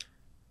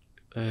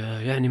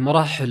 يعني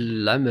مراحل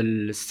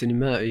العمل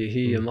السينمائي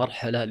هي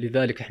مرحلة.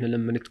 لذلك احنا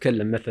لما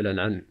نتكلم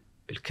مثلا عن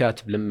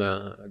الكاتب،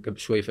 لما قبل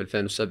شوي في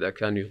 2007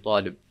 كان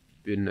يطالب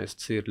بأنه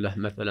يصير له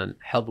مثلا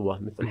حظوة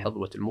مثل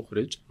حظوة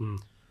المخرج.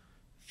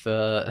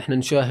 فإحنا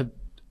نشاهد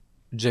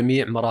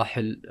جميع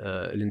مراحل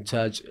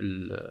الإنتاج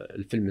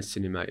الفيلم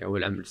السينمائي أو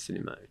العمل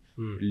السينمائي،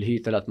 اللي هي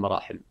 3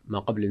 مراحل: ما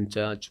قبل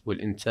الإنتاج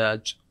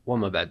والإنتاج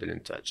وما بعد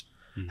الإنتاج.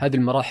 هذه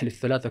المراحل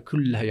الثلاثة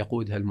كلها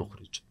يقودها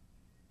المخرج،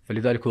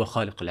 فلذلك هو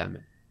خالق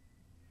العمل،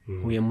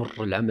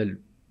 ويمر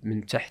العمل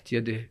من تحت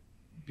يده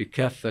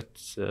بكافة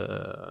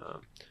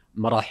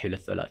مراحل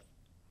الثلاث.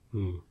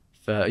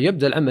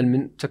 فيبدأ العمل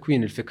من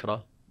تكوين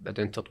الفكرة،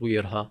 بعدين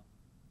تطويرها،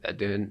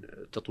 بعدين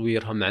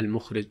تطويرها مع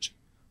المخرج،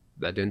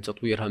 بعدين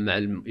تطويرها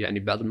مع يعني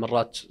بعض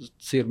المرات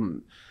تصير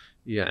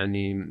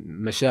يعني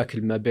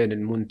مشاكل ما بين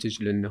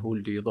المنتج لأنه هو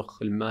اللي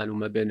يضخ المال،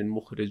 وما بين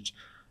المخرج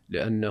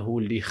لأنه هو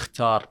اللي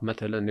يختار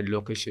مثلا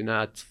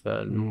اللوكيشنات.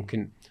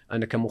 فممكن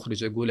أنا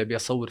كمخرج أقول أبي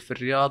أصور في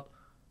الرياض،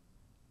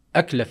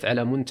 أكلف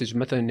على منتج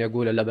مثلا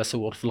يقول لا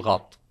بصور في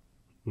الغاط.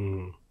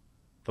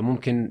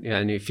 فممكن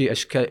يعني في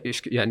أشكال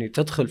يعني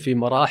تدخل في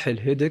مراحل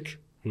هدك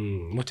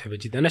متعبة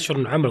جدا. أنا أشعر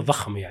أنه عمل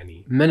ضخم.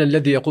 يعني من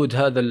الذي يقود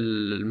هذا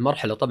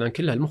المرحلة؟ طبعا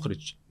كلها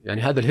المخرج.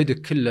 يعني هذا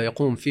الهدك كله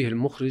يقوم فيه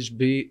المخرج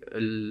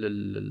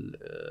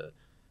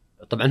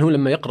طبعا هو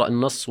لما يقرأ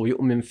النص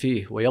ويؤمن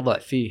فيه ويضع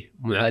فيه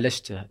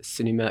معالجته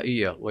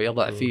السينمائية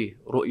ويضع فيه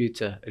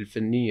رؤيته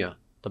الفنية.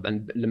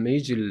 طبعا لما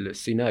يجي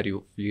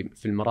السيناريو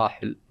في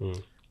المراحل،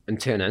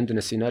 انتهينا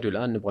عندنا سيناريو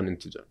الآن نبغى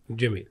ننتجه،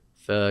 جميل،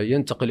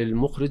 فينتقل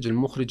للمخرج.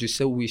 المخرج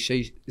يسوي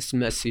شيء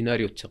اسمه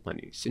السيناريو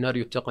التقني.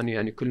 السيناريو التقني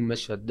يعني كل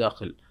مشهد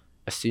داخل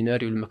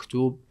السيناريو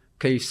المكتوب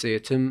كيف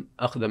سيتم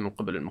أخذه من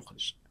قبل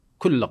المخرج،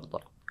 كل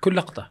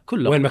لقطة.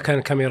 وين مكان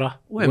الكاميرا،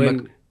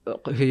 وين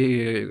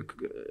هي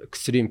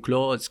اكستريم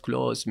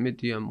كلوز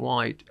ميديوم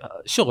وايد،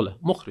 شغله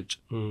مخرج.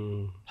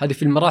 هذه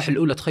في المراحل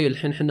الاولى. تخيل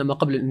الحين احنا ما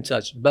قبل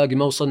الانتاج، باقي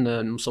ما وصلنا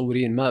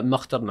المصورين، ما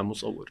اخترنا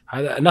مصور.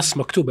 هذا نص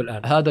مكتوب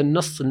الان، هذا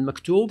النص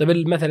المكتوب.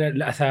 طيب مثلا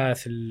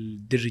الاثاث،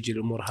 الدرج،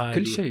 الامور هذه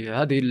كل شيء،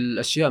 هذه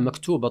الاشياء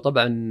مكتوبه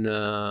طبعا.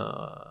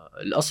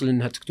 الاصل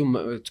انها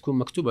تكون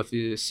مكتوبه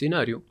في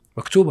السيناريو.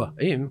 مكتوبه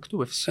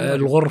مكتوبه في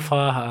السيناريو.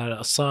 الغرفه،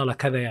 الصاله،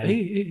 كذا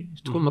يعني.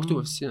 تكون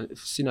مكتوبه في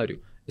السيناريو.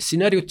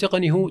 السيناريو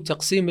التقني هو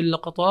تقسيم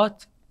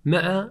اللقطات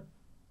مع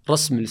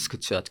رسم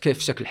السكتشات، كيف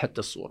شكل حتى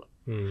الصورة.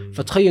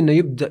 فتخيل انه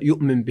يبدأ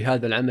يؤمن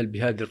بهذا العمل،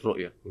 بهذه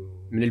الرؤية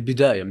من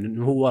البداية، من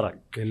انه هو ورق.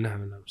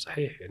 نعم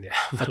صحيح يعني.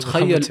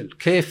 فتخيل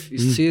كيف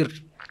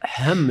يصير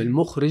هم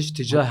المخرج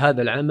تجاه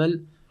هذا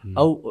العمل.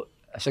 او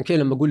عشان كذا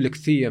لما اقول لك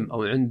ثيم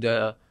او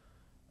عنده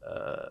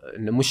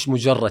انه مش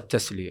مجرد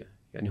تسلية،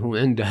 يعني هو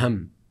عنده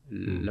هم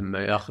لما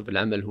ياخذ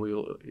العمل،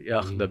 هو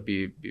ياخذه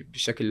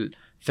بشكل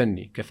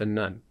فني،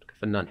 كفنان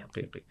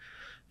حقيقي.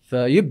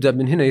 فيبدأ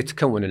من هنا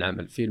يتكون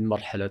العمل. في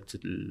المرحلة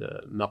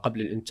ما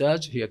قبل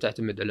الإنتاج هي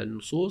تعتمد على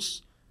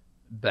النصوص،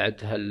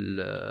 بعدها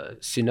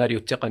السيناريو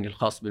التقني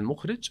الخاص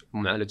بالمخرج،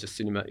 المعالجة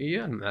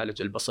السينمائية،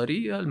 المعالجة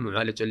البصرية،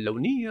 المعالجة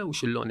اللونية،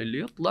 وش اللون اللي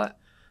يطلع.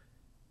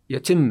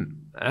 يتم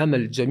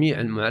عمل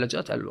جميع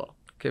المعالجات على الورق،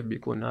 كيف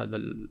بيكون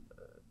هذا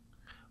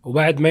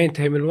وبعد ما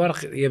ينتهي من الورق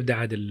يبدأ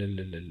عاد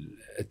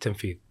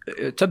التنفيذ.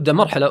 تبدأ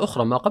مرحلة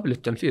أخرى ما قبل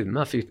التنفيذ،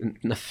 ما في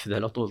تنفذ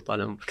على طول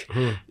طال عمرك.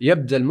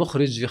 يبدأ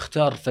المخرج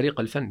يختار الفريق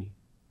الفني.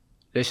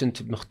 ليش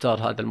أنت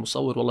مختار هذا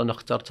المصور؟ والله أنا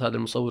اخترت هذا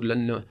المصور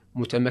لأنه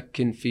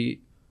متمكن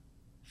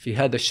في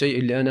هذا الشيء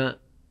اللي أنا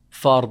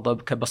فارضه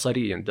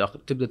كبصريا داخل.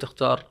 تبدأ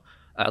تختار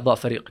أعضاء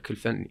فريقك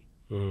الفني.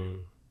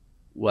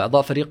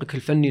 وأعضاء فريقك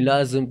الفني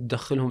لازم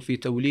تدخلهم في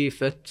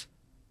توليفة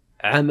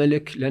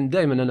عملك، لأن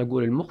دائما أنا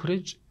أقول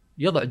المخرج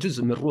يضع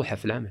جزء من روحه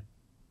في العمل.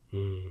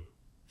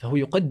 فهو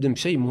يقدم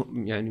شيء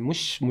يعني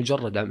مش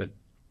مجرد عمل،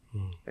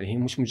 يعني هي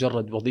مش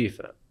مجرد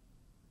وظيفة.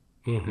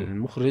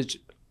 المخرج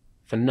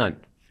فنان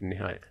في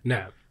النهاية.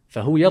 نعم.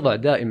 فهو يضع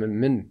دائما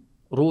من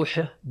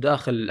روحه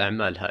داخل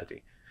الأعمال هذه.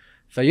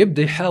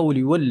 فيبدأ يحاول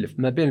يولف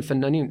ما بين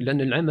الفنانين،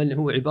 لأن العمل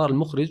هو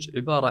المخرج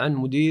عبارة عن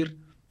مدير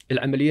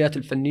العمليات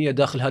الفنية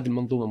داخل هذه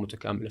المنظومة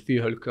متكاملة.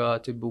 فيها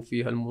الكاتب،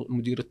 وفيها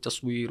مدير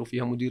التصوير،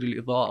 وفيها مدير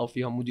الإضاءة،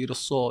 وفيها مدير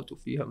الصوت،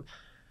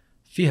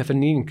 فيها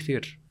فنيين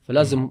كثير.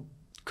 فلازم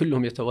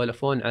كلهم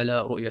يتوالفون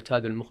على رؤية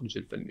هذا المخرج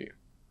الفني.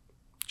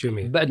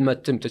 جميل. بعد ما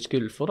تم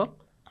تشكيل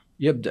الفرق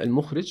يبدأ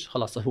المخرج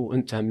خلاص، هو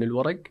انتهى من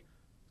الورق،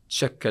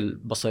 تشكل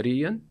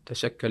بصريا،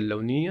 تشكل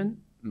لونيا،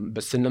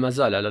 بس إنه ما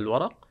زال على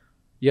الورق.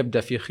 يبدأ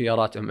في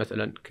خياراته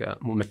مثلا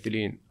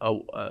كممثلين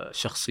أو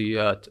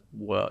شخصيات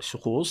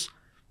وشخوص،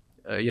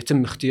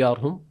 يتم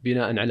اختيارهم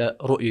بناء على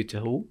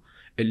رؤيته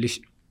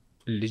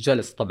اللي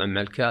جلس طبعا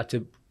مع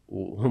الكاتب،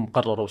 وهم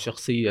قرروا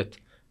شخصية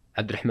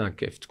عبد الرحمن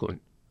كيف تكون.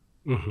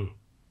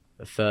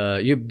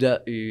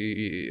 فيبدأ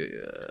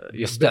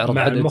يستعرض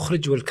مع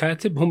المخرج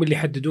والكاتب، هم اللي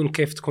يحددون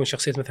كيف تكون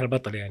شخصية مثل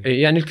البطل.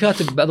 يعني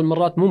الكاتب بعض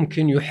المرات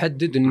ممكن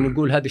يحدد إنه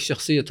نقول هذه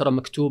الشخصية ترى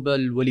مكتوبة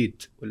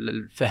الوليد ولا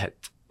الفهد.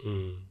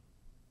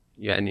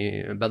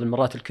 يعني بعض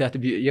المرات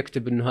الكاتب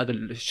يكتب إنه هذا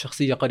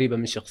الشخصية قريبة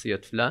من شخصية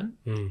فلان.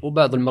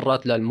 وبعض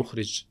المرات لا،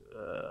 المخرج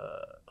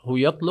هو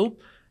يطلب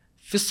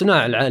في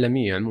الصناعة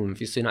العالمية عموما،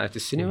 في صناعة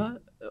السينما.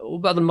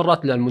 وبعض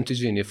المرات لا،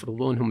 المنتجين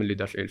يفرضون، هم اللي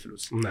دافعين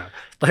الفلوس. نعم.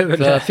 طيب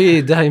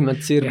ففي دائما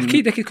تصير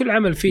أكيد كل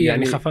عمل فيه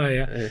يعني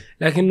خفايا.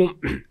 لكنه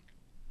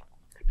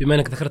بما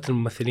أنك ذكرت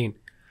الممثلين،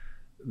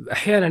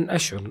 أحيانا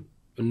أشعر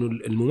أنه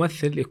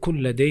الممثل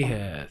يكون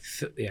لديه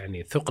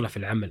يعني ثقل في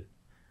العمل،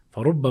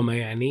 فربما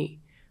يعني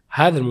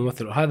هذا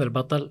الممثل وهذا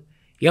البطل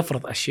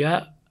يفرض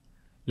أشياء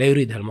لا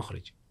يريدها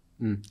المخرج.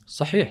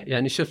 صحيح.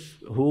 يعني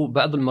شوف، هو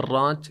بعض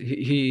المرات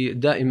هي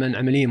دائما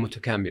عملية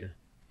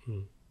متكاملة.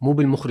 مو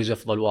بالمخرج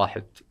أفضل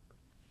واحد،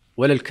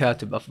 ولا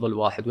الكاتب أفضل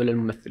واحد، ولا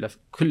الممثل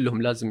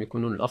كلهم لازم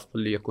يكونون الأفضل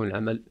ليكون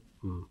العمل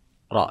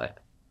رائع.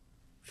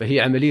 فهي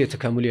عملية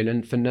تكاملية، لأن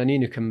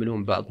الفنانين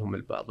يكملون بعضهم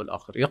البعض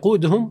الآخر.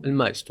 يقودهم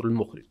المايسترو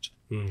المخرج.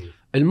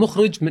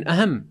 المخرج من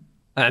أهم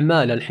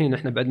أعمال. الحين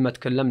إحنا بعد ما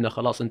تكلمنا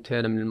خلاص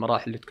انتهينا من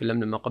المراحل اللي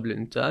تكلمنا ما قبل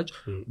الإنتاج،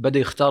 بدأ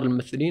يختار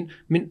الممثلين.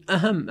 من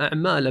أهم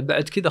أعماله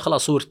بعد كذا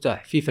خلاص هو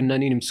ارتاح. في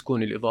فنانين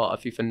يمسكون الإضاءة،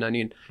 في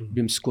فنانين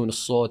بيمسكون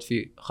الصوت،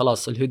 في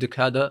خلاص الهدك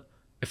هذا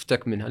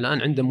افتك منها.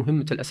 الآن عنده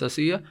مهمة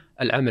الأساسية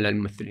العمل على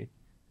الممثلين.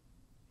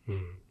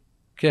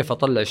 كيف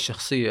أطلع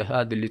الشخصية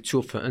هذه اللي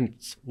تشوفها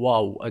أنت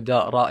واو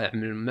أداء رائع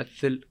من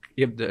الممثل.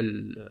 يبدأ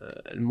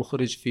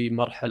المخرج في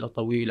مرحلة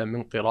طويلة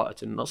من قراءة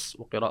النص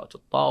وقراءة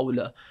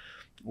الطاولة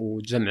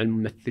وجمع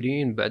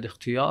الممثلين بعد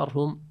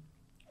اختيارهم،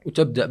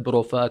 وتبدأ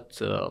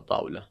بروفات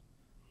طاولة.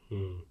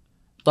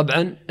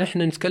 طبعا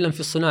احنا نتكلم في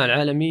الصناعة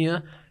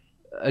العالمية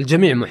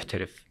الجميع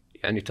محترف.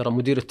 يعني ترى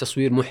مدير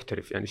التصوير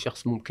محترف، يعني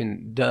شخص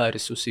ممكن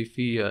دارس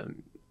وسيفية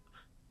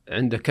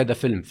عنده كذا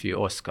فيلم في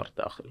أوسكار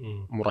داخل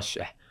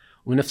مرشح.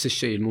 ونفس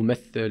الشيء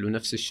الممثل،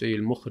 ونفس الشيء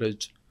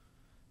المخرج.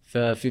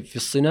 ففي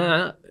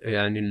الصناعة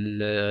يعني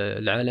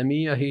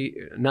العالمية هي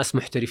ناس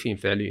محترفين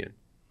فعليا.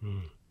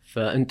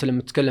 فأنت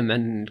لما تتكلم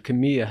عن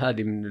الكمية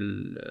هذه من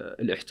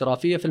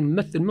الاحترافية،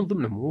 فالممثل من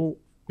ضمنهم هو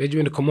يجب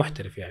أن يكون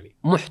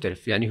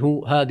محترف، يعني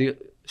هو هذه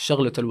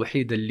شغلته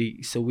الوحيدة اللي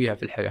يسويها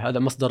في الحياة، هذا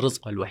مصدر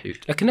رزقه الوحيد.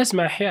 لكن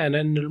نسمع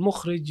أحيانا أن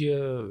المخرج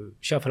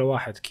شاف له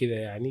واحد كذا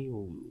يعني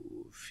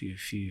وفي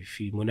في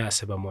في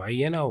مناسبة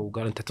معينة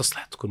وقال أنت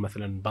تصلح تكون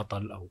مثلا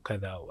بطل أو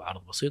كذا أو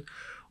عرض بسيط،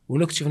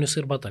 ونكتشف أنه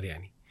يصير بطل.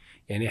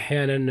 يعني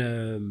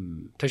أحيانا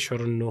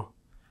تشعر أنه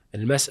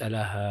المسألة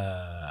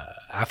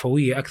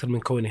عفوية أكثر من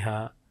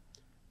كونها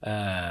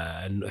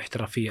أنه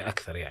احترافية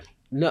أكثر يعني.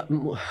 لا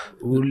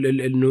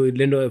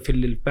لأنه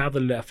في بعض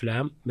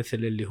الأفلام مثل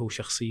اللي هو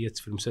شخصية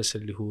في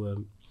المسلسل اللي هو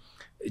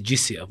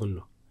جيسي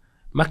أظنه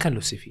ما كان له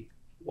سيفي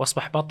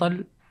وأصبح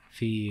بطل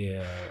في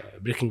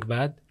بريكنج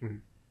باد،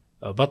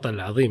 بطل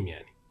عظيم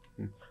يعني.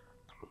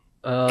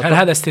 هل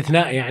هذا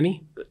استثناء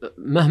يعني؟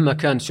 مهما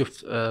كان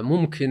شوف،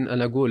 ممكن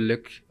أنا أقول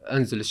لك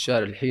أنزل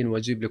الشارع الحين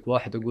وأجيب لك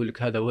واحد أقول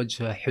لك هذا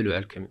وجهه حلو على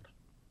الكاميرا،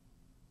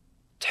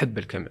 تحب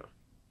الكاميرا،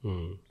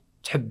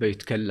 تحبه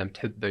يتكلم،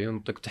 تحبه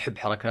ينطق، تحب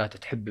حركاته،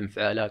 تحب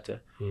انفعالاته،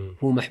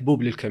 هو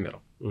محبوب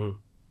للكاميرا.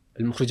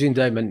 المخرجين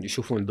دائما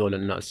يشوفون دول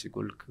الناس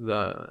يقول لك ذا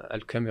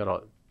على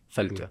الكاميرا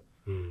فلتة،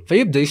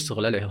 فيبدأ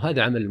يشتغل عليه،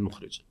 وهذا عمل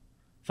المخرج.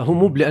 فهو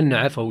مو لأنه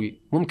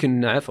عفوي، ممكن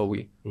إنه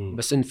عفوي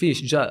بس إن فيه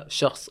جاء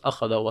شخص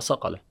أخذه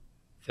وصقله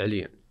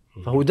فعليا،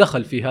 فهو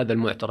دخل في هذا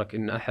المعترك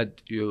إن أحد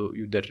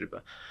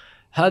يدربه.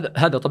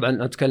 هذا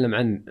طبعا أتكلم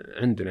عن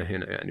عندنا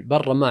هنا، يعني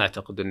برا ما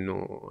أعتقد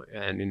إنه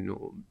يعني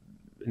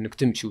إنك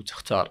تمشي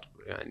وتختار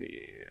يعني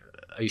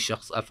أي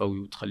شخص عفوي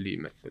وتخليه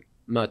يمثل،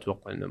 ما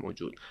أتوقع إنه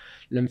موجود،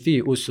 لأن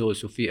في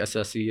أسس وفي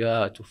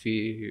أساسيات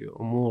وفي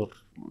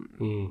أمور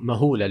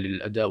مهولة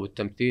للأداء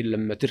والتمثيل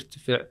لما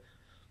ترتفع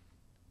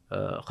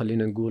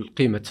خلينا نقول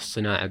قيمة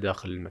الصناعة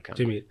داخل المكان.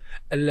 جميل.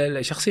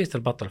 شخصية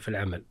البطل في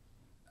العمل،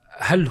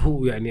 هل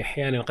هو يعني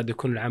أحيانا قد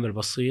يكون العمل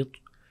بسيط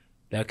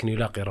لكن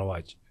يلاقي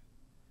رواج؟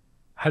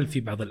 هل في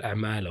بعض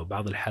الأعمال أو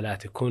بعض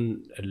الحالات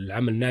يكون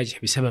العمل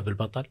ناجح بسبب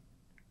البطل؟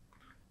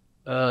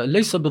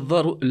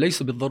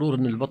 ليس بالضرورة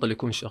أن البطل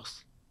يكون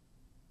شخص.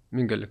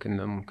 مين قال لك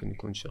أنه ممكن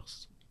يكون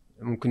شخص؟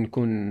 ممكن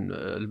يكون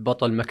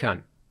البطل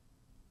مكان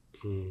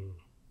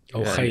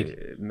أو يعني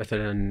خيل.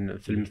 مثلا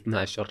فيلم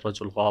 12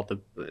 رجل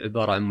غاضب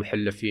عبارة عن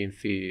محلفين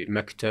في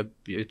مكتب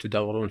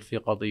يتداولون في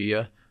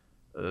قضية،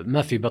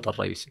 ما في بطل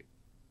رئيسي.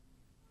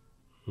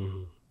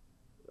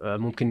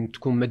 ممكن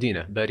تكون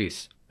مدينة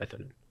باريس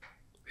مثلا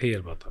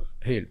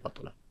هي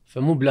البطلة،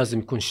 فمو بلازم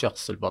يكون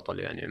شخص البطل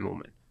يعني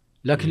عموما.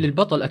 لكن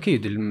للبطل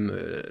أكيد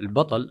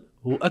البطل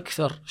هو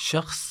أكثر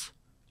شخص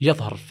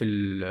يظهر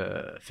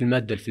في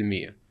المادة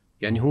الفيلمية،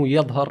 يعني هو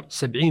يظهر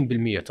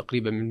 70%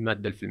 تقريبا من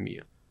المادة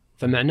الفيلمية،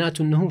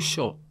 فمعناته أنه هو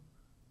الشو،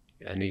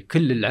 يعني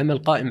كل العمل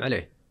قائم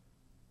عليه.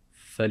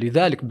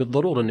 فلذلك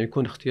بالضرورة أنه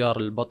يكون اختيار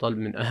البطل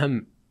من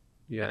أهم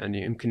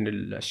يعني يمكن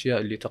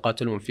الأشياء اللي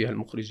يتقاتلون فيها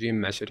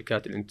المخرجين مع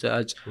شركات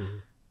الإنتاج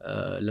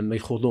لما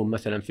يخوضون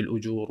مثلا في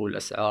الأجور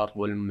والأسعار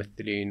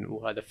والممثلين،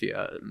 وهذا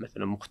فئة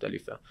مثلا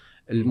مختلفة.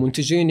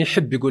 المنتجين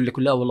يحب يقول لك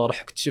لا والله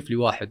راح اكتشف لي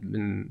واحد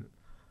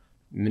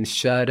من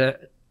الشارع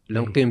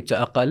لأن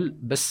قيمته أقل،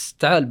 بس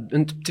تعال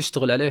أنت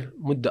بتشتغل عليه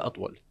مدة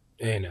أطول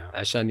نعم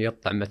عشان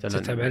يطلع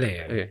مثلا تتعب عليه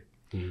يعني. إيه.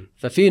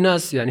 ففي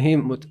ناس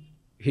يعني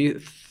هي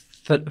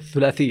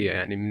ثلاثية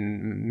يعني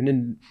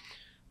من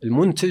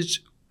المنتج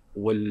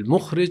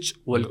والمخرج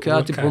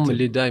والكاتب هم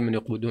اللي دائما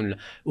يقودون له،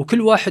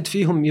 وكل واحد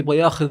فيهم يبغى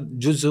ياخذ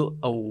جزء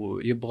أو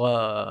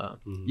يبغى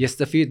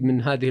يستفيد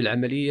من هذه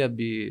العملية.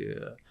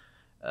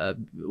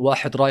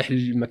 واحد رايح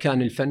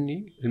للمكان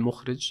الفني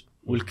المخرج،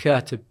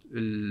 والكاتب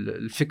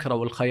الفكرة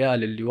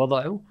والخيال اللي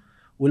وضعه،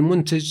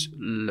 والمنتج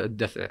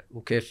الدفع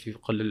وكيف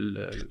يقلل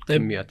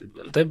الكميات.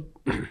 طيب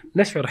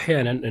نشعر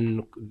أحيانا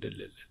أن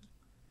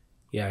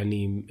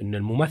يعني أن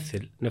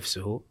الممثل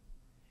نفسه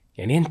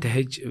يعني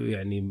ينتهج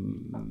يعني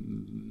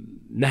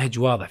نهج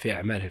واضح في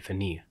أعماله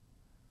الفنية،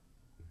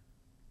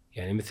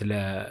 يعني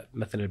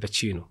مثل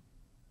الباتشينو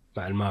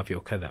مع المافيا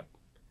وكذا.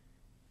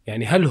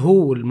 يعني هل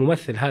هو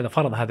الممثل هذا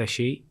فرض هذا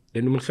الشيء؟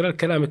 لأنه من خلال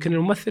كلامك أن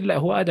الممثل لا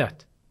هو أداة،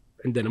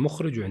 عندنا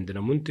مخرج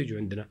وعندنا منتج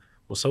وعندنا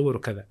مصور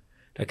وكذا،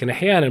 لكن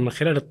أحيانا من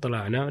خلال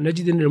اطلاعنا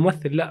نجد أن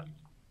الممثل لا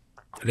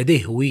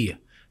لديه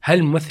هوية. هل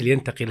الممثل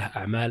ينتقي له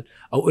أعمال،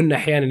 أو أنه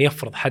أحيانا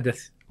يفرض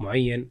حدث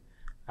معين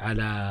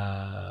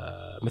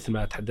على مثل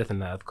ما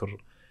تحدثنا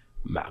أذكر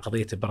مع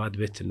قضية براد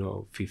بيت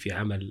أنه في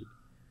عمل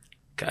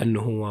كأنه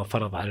هو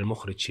فرض على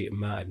المخرج شيء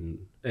ما.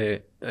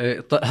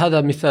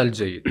 هذا مثال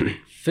جيد.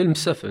 فيلم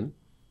 7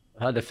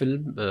 هذا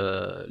فيلم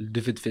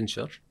ديفيد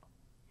فينشر،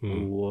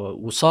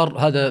 وصار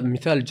هذا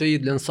مثال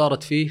جيد لأن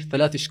صارت فيه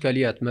 3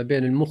 إشكاليات ما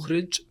بين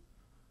المخرج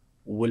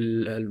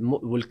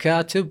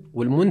والكاتب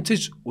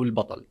والمنتج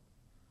والبطل.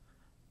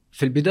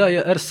 في البداية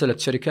أرسلت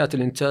شركات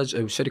الإنتاج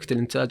أو شركة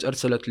الإنتاج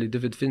أرسلت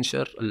لديفيد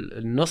فينشر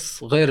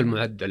النص غير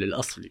المعدل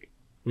الأصلي.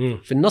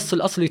 في النص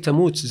الأصلي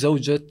تموت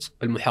زوجة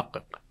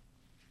المحقق،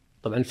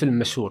 طبعا الفيلم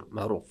مشهور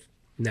معروف.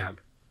 نعم.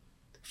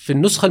 في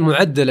النسخة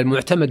المعدلة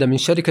المعتمدة من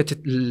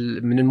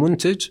من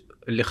المنتج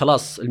اللي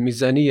خلاص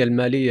الميزانية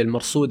المالية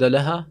المرصودة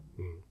لها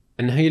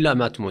إن هي لا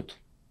ما تموت.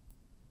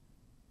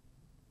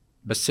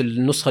 بس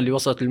النسخة اللي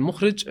وصلت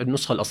للمخرج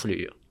النسخة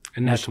الأصلية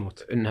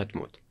إنها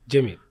تموت.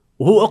 جميل.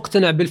 وهو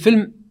اقتنع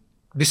بالفيلم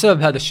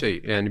بسبب هذا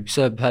الشيء، يعني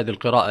بسبب هذه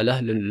القراءة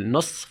له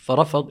للنص،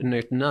 فرفض إنه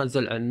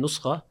يتنازل عن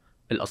النسخة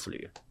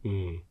الأصلية.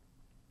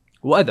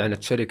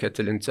 وأذعنت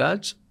شركة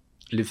الإنتاج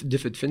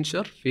لديفيد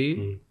فينشر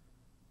في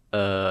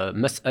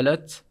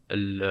مسألة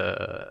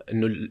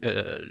إنه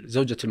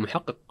زوجة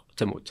المحقق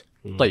تموت.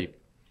 طيب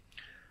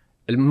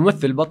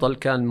الممثل البطل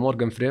كان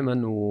مورغان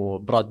فريمان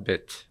وبراد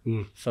بيت.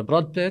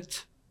 فبراد بيت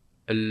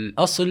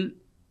الأصل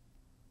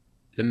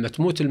لما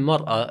تموت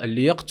المرأة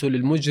اللي يقتل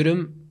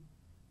المجرم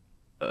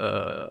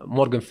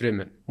مورغان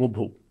فريمان مو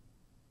بهو.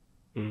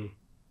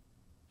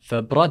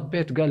 فبراد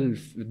بيت قال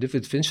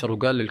ديفيد فينشر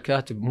وقال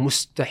للكاتب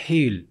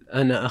مستحيل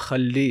أنا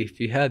أخليه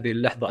في هذه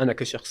اللحظة أنا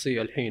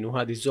كشخصية الحين،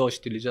 وهذه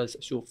زوجتي اللي جالس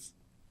أشوف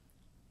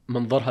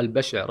منظرها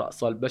البشع،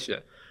 رأسها البشع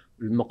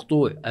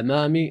المقطوع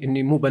أمامي،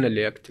 إني مو بنا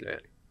اللي أقتله.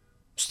 يعني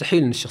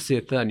مستحيل إن الشخصية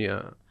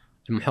الثانية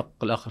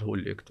المحقق الآخر هو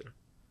اللي يقتله.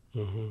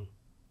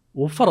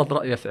 وفرض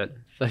رأيه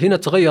فعلا. فهنا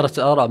تغيرت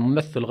آراء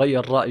ممثل،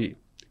 غير رأي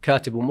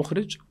كاتب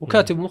ومخرج،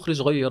 وكاتب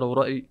ومخرج غيروا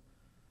رأي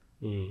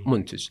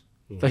منتج.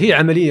 فهي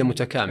عملية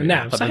متكاملة.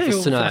 نعم طبعا صحيح. في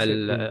الصناعة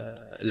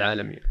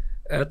العالمية.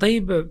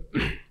 طيب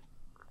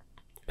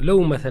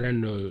لو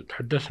مثلا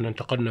تحدثنا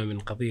انتقلنا من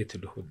قضية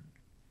اللي هو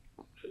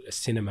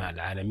السينما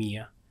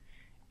العالمية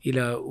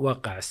إلى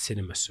واقع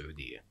السينما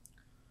السعودية،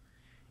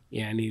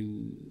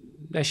 يعني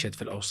نشهد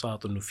في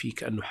الأوساط أنه في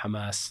كأنه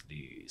حماس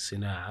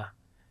لصناعة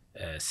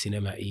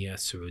سينمائية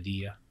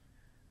سعودية،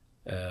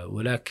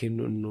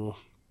 ولكن أنه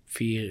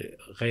في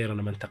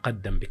غيرنا من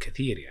تقدم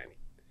بكثير.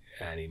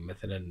 يعني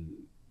مثلا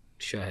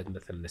نشاهد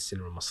مثلا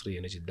السينما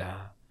المصرية نجد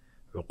لها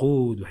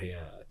عقود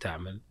وهي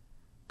تعمل،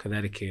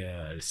 كذلك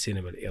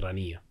السينما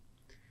الإيرانية.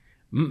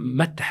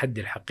 ما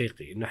التحدي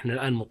الحقيقي؟ إنه إحنا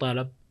الآن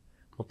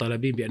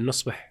مطالبين بأن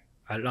نصبح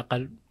على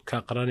الأقل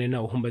كأقراننا،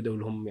 وهم بدأوا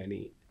لهم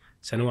يعني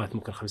سنوات،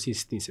 ممكن 50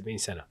 60 70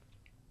 سنة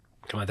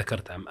كما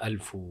ذكرت عام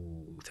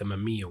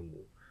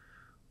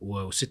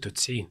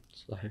 1896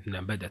 صحيح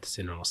إنها بدأت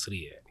السينما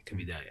المصرية يعني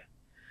كبداية.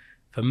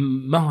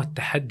 فما هو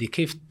التحدي؟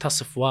 كيف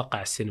تصف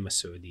واقع السينما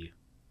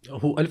السعودية؟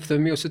 هو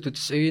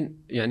 1896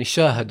 يعني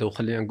شاهدوا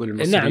خلينا نقول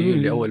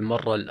المصريين لأول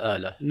مرة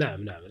الآلة.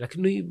 نعم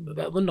لكنه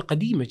أظن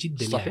قديمة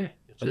جدا. صحيح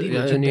قديمة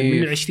يعني جدا،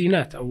 من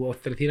العشرينات أو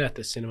الثلاثينات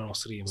السينما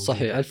المصرية موجودة.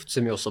 صحيح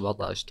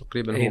 1917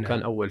 تقريبا هو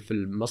كان أول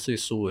فيلم مصري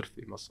صور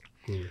في مصر.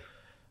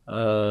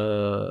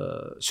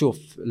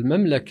 شوف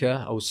المملكة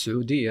أو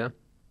السعودية،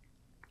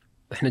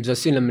 إحنا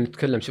جالسين لما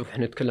نتكلم، شوف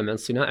إحنا نتكلم عن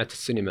صناعة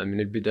السينما من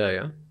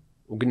البداية،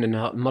 وقلنا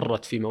أنها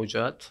مرت في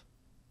موجات.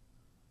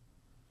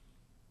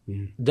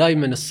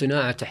 دائما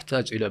الصناعة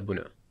تحتاج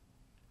إلى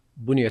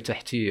بنية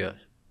تحتية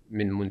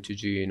من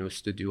منتجين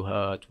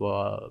واستديوهات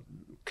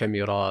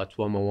وكاميرات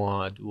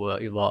ومواد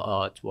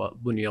وإضاءات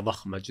وبنية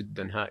ضخمة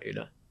جدا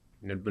هائلة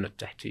من البنى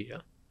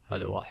التحتية.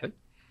 هذا واحد.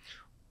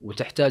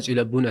 وتحتاج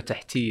إلى بنى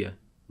تحتية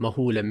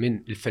مهولة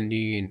من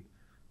الفنيين،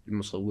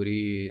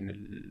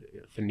 المصورين،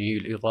 فنيي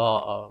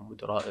الإضاءة،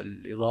 مدراء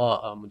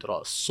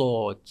مدراء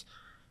الصوت،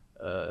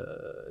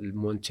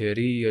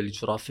 المونتيرية،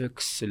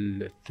 الجرافيكس،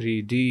 ال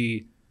 3D،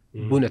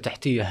 بنى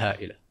تحتية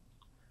هائلة.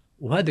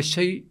 وهذا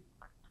الشيء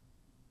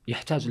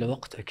يحتاج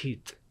لوقت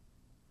أكيد.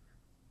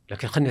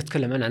 لكن خلينا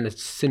نتكلم عن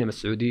السينما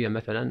السعودية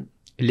مثلا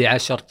اللي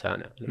عاشرتها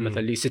أنا.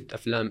 مثلا لي 6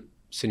 أفلام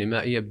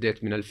سينمائية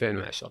بديت من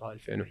 2010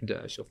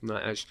 2011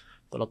 12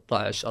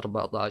 13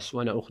 14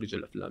 وأنا أخرج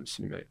الأفلام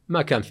السينمائية.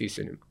 ما كان في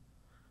سينما،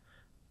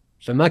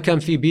 فما كان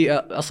في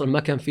بيئة أصلا، ما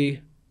كان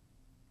فيه.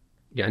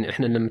 يعني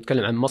إحنا لما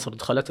نتكلم عن مصر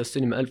دخلتها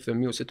السينما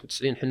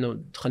 1896،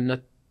 إحنا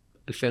دخلنا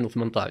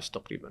 2018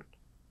 تقريبا.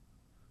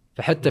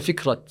 فحتى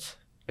فكرة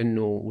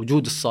إنه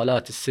وجود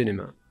الصالات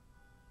السينما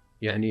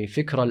يعني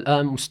فكرة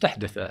الآن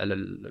مستحدثة على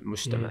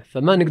المجتمع.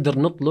 فما نقدر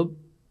نطلب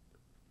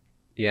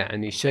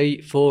يعني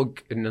شيء فوق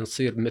إن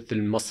نصير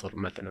مثل مصر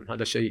مثلا،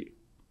 هذا شيء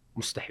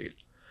مستحيل.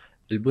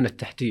 البنى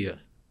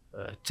التحتية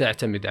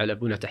تعتمد على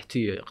بنى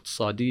تحتية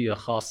اقتصادية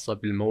خاصة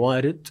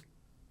بالموارد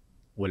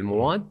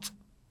والمواد،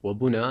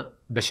 وبنى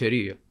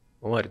بشرية،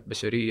 موارد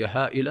بشرية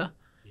هائلة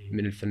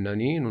من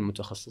الفنانين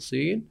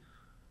والمتخصصين.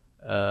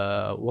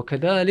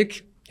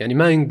 وكذلك يعني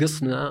ما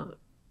ينقصنا،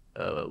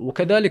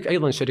 وكذلك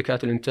أيضا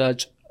شركات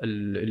الإنتاج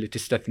اللي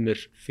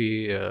تستثمر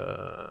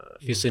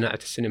في صناعة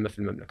السينما في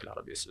المملكة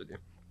العربية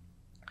السعودية.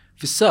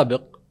 في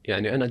السابق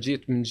يعني أنا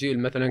جيت من جيل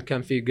مثلا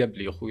كان في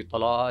قبلي أخوي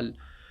طلال،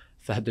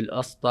 فهد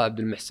الأسطى، عبد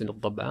المحسن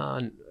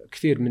الضبعان،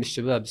 كثير من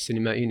الشباب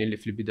السينمائيين اللي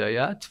في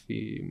البدايات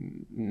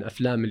من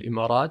أفلام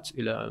الإمارات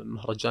إلى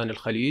مهرجان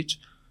الخليج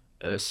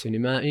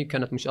السينمائي،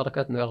 كانت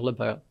مشاركاتنا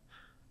أغلبها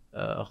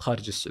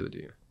خارج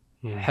السعودية.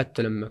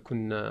 حتى لما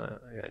كنا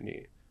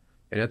يعني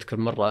أذكر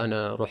مرة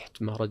أنا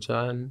رحت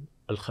مهرجان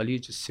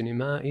الخليج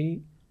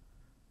السينمائي،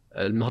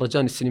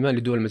 المهرجان السينمائي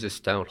لدول مجلس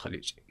التعاون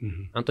الخليجي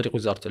عن طريق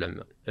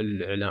وزارة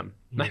الإعلام،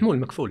 محمول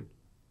مكفول.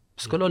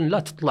 بس قالوا لا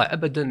تطلع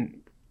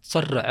أبدا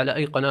تصرع على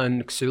أي قناة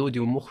أنك سعودي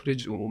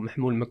ومخرج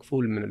ومحمول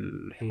مكفول من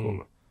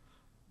الحكومة.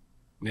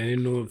 يعني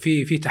إنه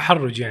في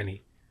تحرج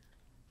يعني.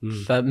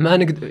 فما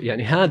نقدر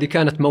يعني هذه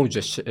كانت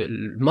موجة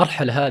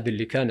المرحلة هذه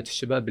اللي كانت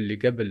الشباب اللي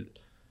قبل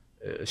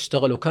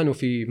اشتغلوا كانوا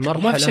في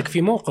مرحلة. ما في شك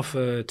في موقف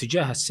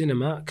تجاه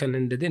السينما،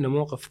 كان لدينا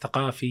موقف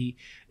ثقافي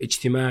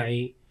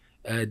اجتماعي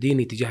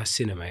ديني تجاه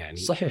السينما يعني.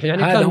 صحيح،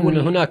 يعني كان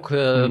هناك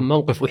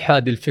موقف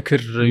أحادي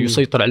الفكر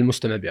يسيطر على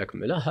المجتمع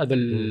بأكمله. هذا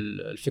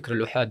الفكر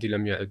الأحادي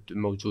لم يعد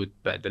موجود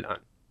بعد الآن،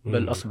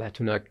 بل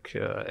أصبحت هناك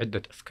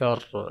عدة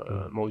أفكار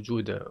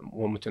موجودة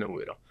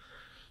ومتنورة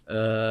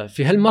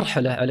في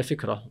هالمرحلة على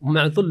فكرة.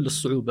 ومع ظل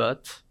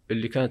الصعوبات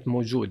اللي كانت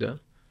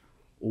موجودة،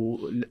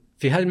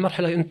 وفي هذه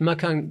المرحلة أنت ما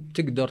كان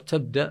تقدر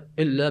تبدأ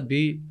إلا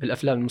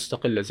بالأفلام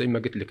المستقلة زي ما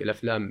قلت لك،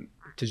 الأفلام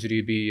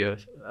التجريبية،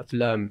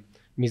 أفلام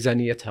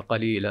ميزانيتها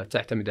قليلة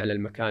تعتمد على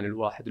المكان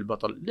الواحد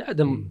البطل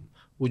لعدم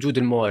وجود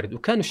الموارد.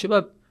 وكانوا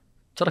الشباب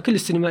ترى كل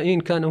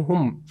السينمائيين كانوا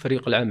هم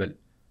فريق العمل،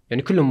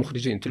 يعني كلهم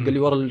مخرجين. تلقى اللي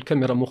ورا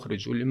الكاميرا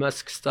مخرج، واللي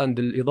ماسك ستاند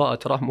الإضاءة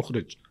تراه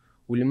مخرج،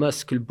 واللي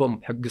ماسك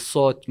البوم حق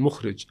الصوت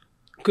مخرج،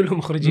 كلهم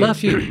مخرجين.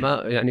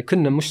 ما يعني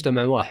كنا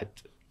مجتمع واحد،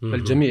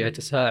 فالجميع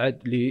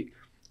يتساعد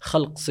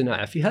لخلق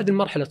صناعة. في هذه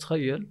المرحلة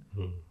تخيل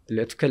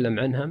اللي أتكلم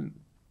عنها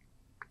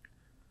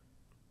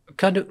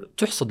كان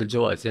تحصد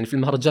الجوائز. يعني في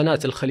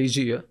المهرجانات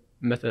الخليجية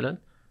مثلا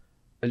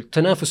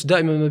التنافس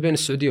دائما ما بين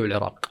السعودية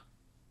والعراق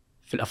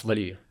في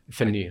الأفضلية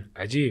الفنية.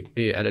 عجيب.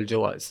 إيه على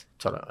الجوائز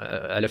ترى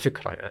على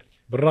فكرة يعني.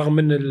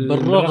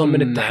 بالرغم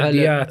من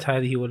التحديات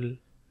هذه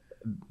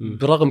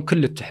برغم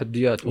كل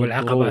التحديات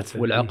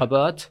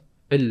والعقبات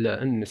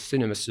إلا أن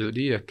السينما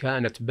السعودية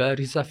كانت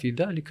بارزة في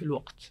ذلك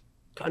الوقت،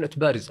 كانت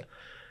بارزة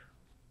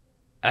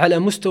على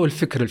مستوى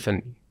الفكر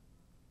الفني.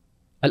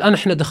 الآن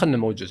إحنا دخلنا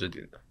موجة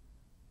جديدة.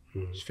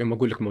 فيما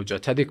أقول لك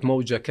موجات، هذيك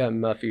موجة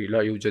كان ما في،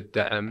 لا يوجد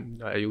دعم،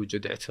 لا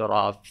يوجد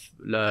اعتراف،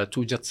 لا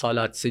توجد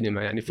صالات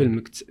سينما. يعني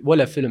فيلم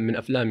ولا فيلم من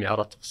أفلامي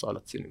عرضت في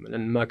صالة سينما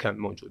لأن ما كان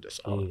موجودة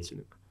صالة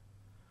سينما.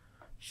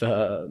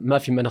 فما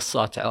في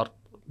منصات عرض،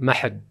 ما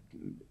حد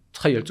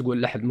تخيل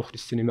تقول لأحد مخرج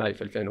سينمائي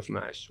في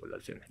 2012 ولا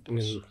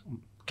 2011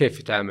 كيف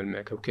يتعامل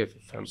معك وكيف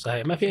يفهم.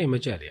 صحيح، ما في أي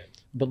مجال يعني.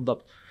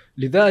 بالضبط.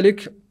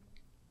 لذلك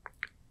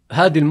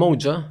هذه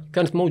الموجة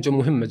كانت موجة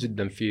مهمة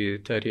جدا في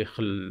تاريخ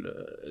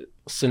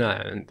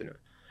الصناعة عندنا.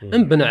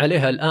 انبنى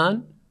عليها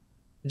الآن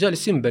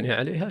جالس ينبني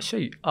عليها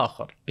شيء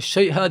آخر.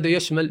 الشيء هذا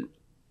يشمل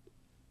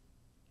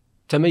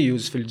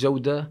تميز في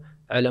الجودة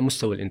على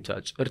مستوى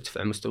الإنتاج،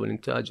 ارتفع مستوى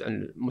الإنتاج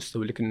عن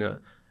المستوى اللي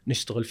كنا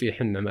نشتغل فيه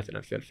حنا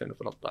مثلا في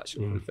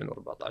 2013 و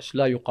 2014.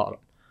 لا يقارن،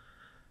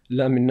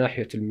 لا من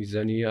ناحية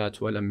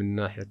الميزانيات ولا من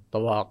ناحية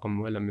الطواقم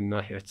ولا من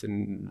ناحية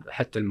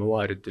حتى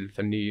الموارد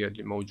الفنية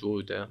اللي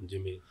موجودة.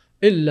 جميل.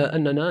 إلا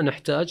أننا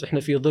نحتاج، إحنا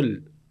في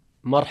ظل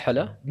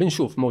مرحلة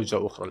بنشوف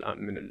موجة أخرى الآن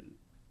من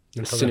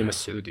السينما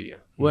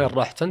السعودية. وين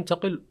راح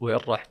تنتقل، وين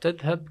راح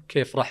تذهب،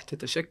 كيف راح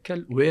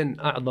تتشكل، وين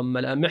أعظم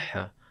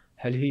ملامحها،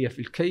 هل هي في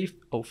الكيف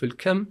أو في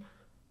الكم،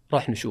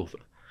 راح نشوفه.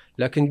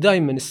 لكن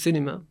دائما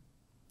السينما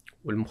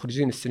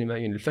والمخرجين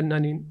السينمائيين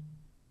الفنانين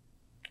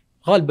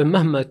غالبا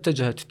مهما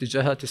اتجهت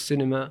اتجاهات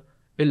السينما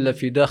إلا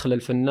في داخل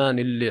الفنان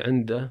اللي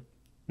عنده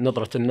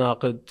نظرة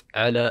الناقد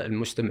على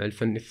المجتمع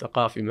الفني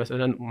الثقافي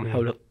مثلا،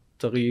 ومحاولة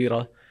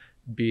تغييره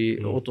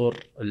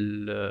بأطر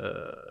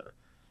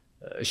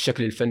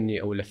الشكل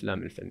الفني أو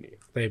الأفلام الفنية.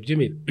 طيب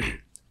جميل.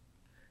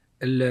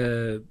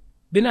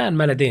 بناء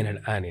ما لدينا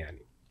الآن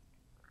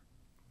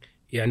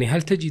يعني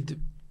هل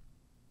تجد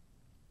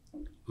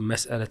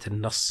مسألة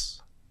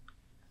النص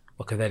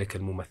وكذلك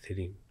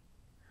الممثلين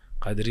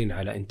قادرين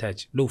على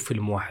إنتاج لو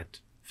فيلم واحد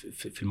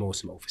في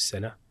الموسم أو في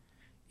السنة؟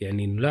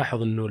 يعني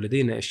نلاحظ أنه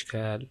لدينا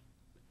إشكال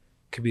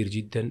كبير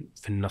جدا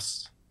في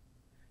النص،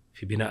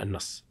 في بناء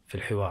النص، في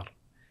الحوار.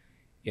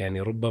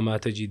 يعني ربما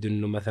تجد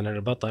أنه مثلا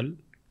البطل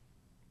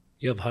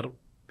يظهر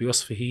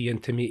بوصفه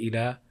ينتمي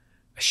إلى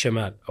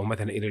الشمال أو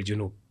مثلا إلى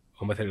الجنوب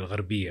أو مثلا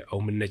الغربية أو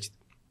من نجد،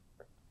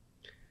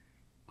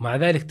 مع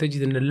ذلك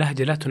تجد أن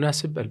اللهجة لا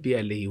تناسب البيئة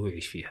اللي هو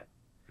يعيش فيها.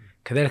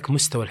 كذلك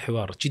مستوى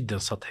الحوار جدا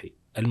سطحي.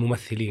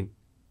 الممثلين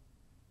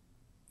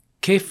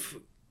كيف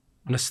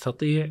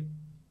نستطيع،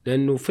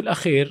 لأنه في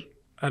الأخير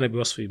أنا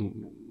بوصفي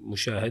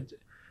مشاهد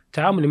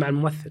تعاملي مع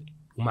الممثل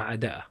ومع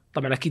أدائه،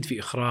 طبعا أكيد في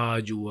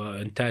إخراج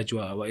وإنتاج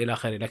وإلى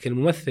آخره، لكن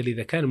الممثل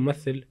إذا كان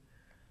الممثل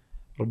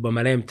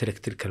ربما لا يمتلك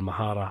تلك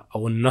المهارة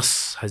أو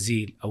النص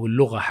هزيل أو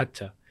اللغة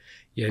حتى.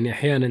 يعني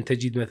أحيانا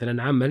تجد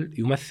مثلا عمل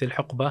يمثل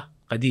حقبة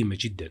قديمة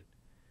جدا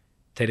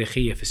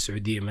تاريخية في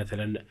السعودية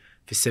مثلا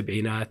في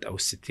السبعينات أو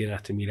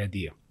الستينات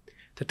الميلادية،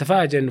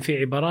 تتفاجأ أنه في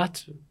عبارات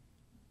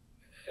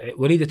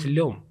وليدة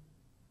اليوم،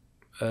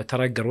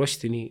 ترى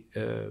قروشتني،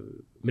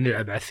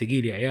 بنلعب على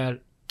الثقيل يا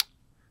عيال.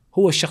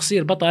 هو الشخصية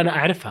البطل أنا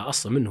أعرفها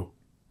أصلا منه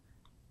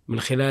من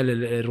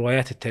خلال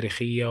الروايات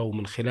التاريخية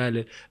ومن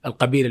خلال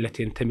القبيلة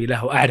التي ينتمي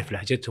لها، وأعرف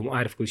لهجتهم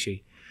وأعرف كل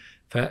شيء.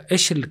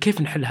 فإيش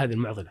كيف نحل هذه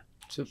المعضلة؟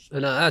 شوف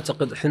أنا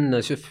أعتقد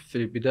حنا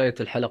في بداية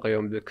الحلقة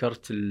يوم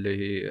ذكرت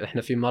اللي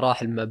إحنا في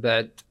مراحل ما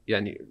بعد،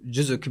 يعني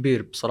جزء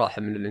كبير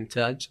بصراحة من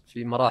الإنتاج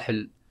في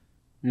مراحل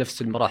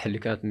نفس المراحل اللي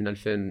كانت من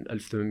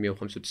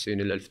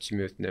 1895 إلى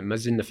 1902. ما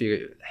زلنا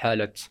في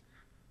حالة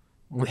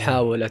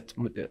محاولة.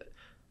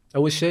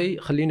 أول شيء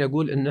خليني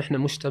أقول إن إحنا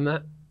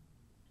مجتمع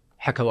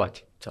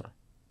حكواتي.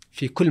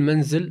 في كل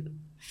منزل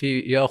في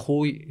يا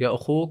أخوي يا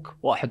أخوك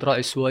واحد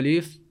راعي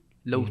سواليف،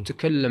 لو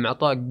تكلم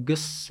عطاك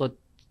قصة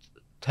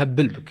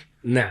تهبل بك.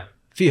 نعم.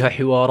 فيها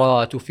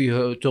حوارات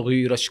وفيها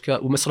تغيير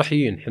أشكال،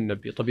 ومسرحيين حنا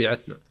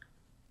بطبيعتنا،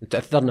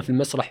 تأثرنا في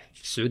المسرح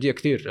في السعودية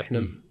كثير،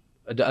 احنا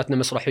أداءاتنا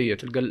مسرحية.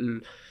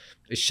 تلقى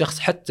الشخص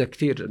حتى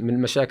كثير من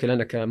المشاكل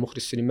أنا كمخرج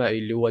سينمائي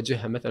اللي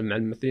واجهها مثلا مع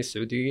الممثلين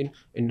السعوديين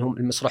إنهم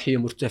المسرحية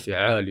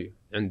مرتفعة عالية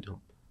عندهم،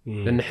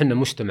 لأن حنا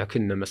مجتمع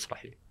كنا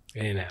مسرحي.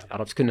 نعم.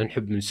 عرفت، كنا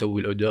نحب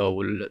نسوي الأداء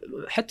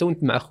حتى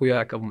وانت مع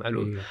أخوياك أو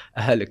مع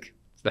أهلك،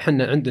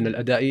 فحنا عندنا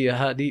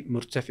الأدائية هذه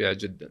مرتفعة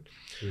جدا.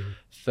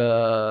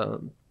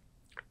 فالقصة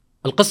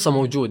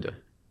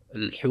موجودة،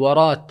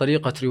 الحوارات،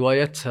 طريقة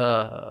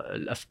روايتها،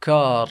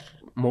 الأفكار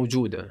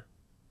موجودة،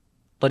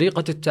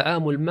 طريقة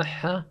التعامل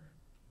معها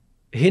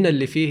هنا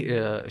اللي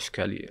فيه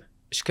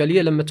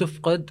إشكالية لما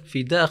تفقد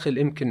في داخل،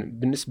 يمكن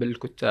بالنسبة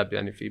للكتاب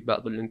يعني في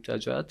بعض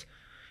الإنتاجات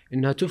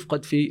إنها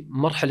تفقد في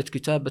مرحلة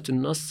كتابة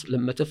النص،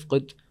 لما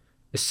تفقد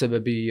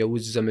السببية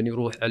والزمن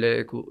يروح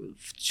عليك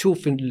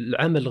وتشوف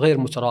العمل غير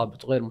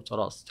مترابط غير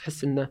متراص،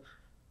 تحس إنه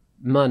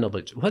ما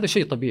نضج، وهذا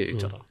شيء طبيعي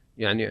ترى.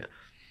 يعني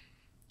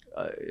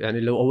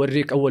لو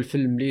أوريك أول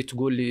فيلم لي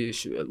تقول لي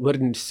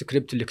ورني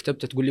السكريبت اللي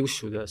كتبته، تقول لي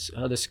وش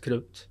هذا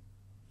سكريبت؟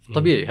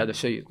 طبيعي هذا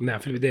شيء. نعم،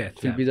 في البدايات.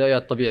 في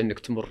البدايات طبيعي إنك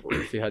تمر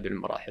في هذه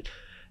المراحل.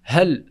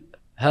 هل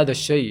هذا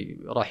الشيء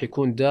راح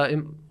يكون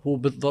دائم؟ هو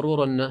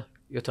بالضرورة إنه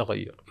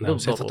يتغير. نعم،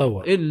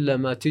 سيتطور. إلا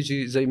ما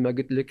تجي زي ما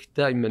قلت لك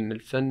دائما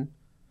الفن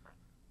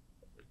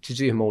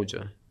تجيه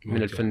موجة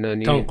من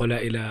الفنانين تنقل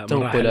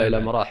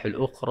إلى مراحل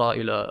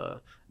أخرى،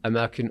 إلى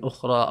أماكن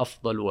أخرى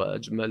أفضل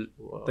وأجمل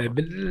طيب،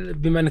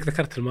 بما أنك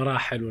ذكرت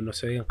المراحل وأنه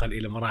سينقل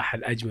إلى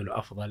مراحل أجمل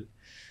وأفضل،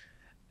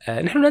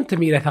 نحن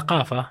ننتمي إلى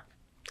ثقافة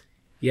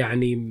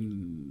يعني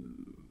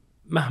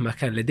مهما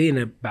كان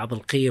لدينا بعض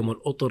القيم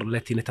والأطر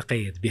التي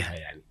نتقيد بها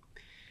يعني.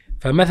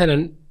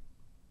 فمثلا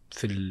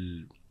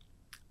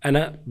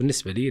أنا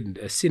بالنسبة لي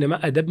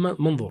السينما أدب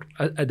منظور،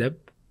 أدب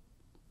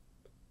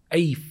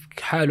أي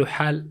حاله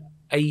حال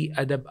أي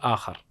أدب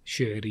آخر،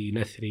 شعري،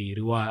 نثري،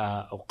 رواية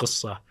أو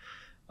قصة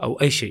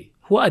أو أي شيء،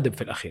 هو أدب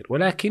في الأخير،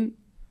 ولكن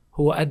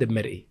هو أدب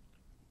مرئي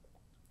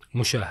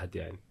مشاهد.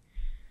 يعني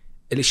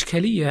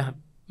الإشكالية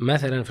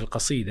مثلا في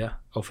القصيدة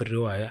أو في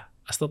الرواية،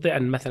 أستطيع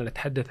أن مثلا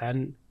أتحدث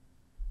عن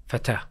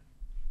فتاة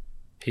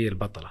هي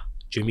البطلة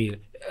جميلة،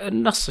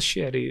 النص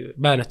الشعري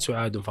بانت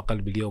سعاد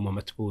فقلب اليوم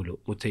متبول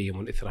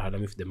متيم إثرها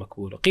لم يفد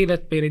مكبول،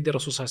 قيلت بين يدي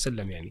الرسول صلى الله عليه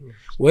وسلم يعني،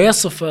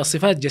 ويصف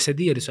صفات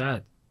جسدية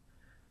لسعاد،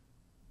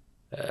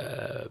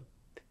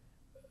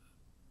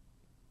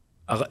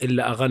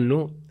 إلا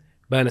أغنوا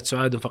بانت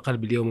سعاد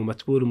فقلب اليوم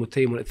متبول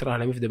متيم إثرها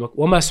لم يفد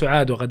مكبول، وما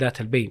سعاد وغداة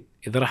البين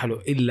إذ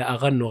رحلوا إلا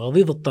أغنوا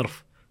غضيض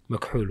الطرف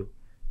مكحول.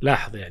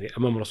 لاحظ يعني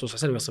أمام الرسول صلى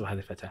الله عليه وسلم يصف هذه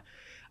الفتاة.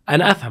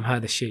 أنا أفهم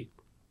هذا الشيء،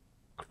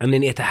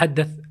 أنني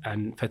أتحدث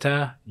عن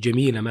فتاة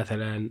جميلة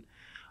مثلا،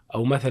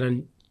 أو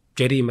مثلا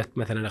جريمة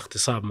مثلا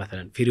اغتصاب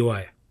مثلا في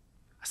رواية،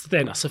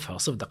 أستطيع أن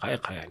أصف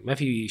دقائقها يعني، ما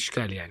في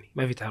إشكال يعني،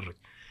 ما في تحرج.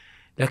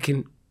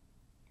 لكن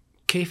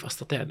كيف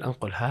أستطيع أن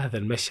أنقل هذا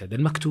المشهد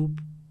المكتوب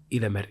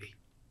إلى مرئي؟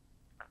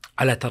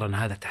 ألا ترى أن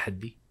هذا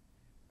تحدي؟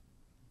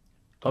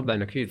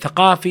 طبعا أكيد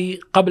ثقافي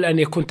قبل أن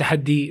يكون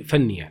تحدي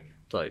فني يعني.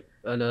 طيب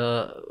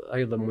أنا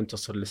أيضا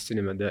منتصر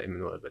للسينما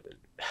دائما وأبدا.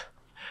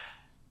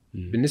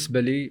 بالنسبة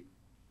لي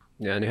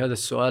يعني هذا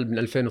السؤال من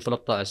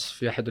 2013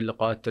 في أحد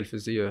اللقاءات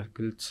التلفزيونية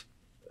قلت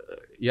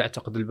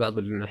يعتقد البعض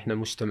أن إحنا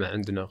مجتمع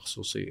عندنا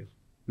خصوصية.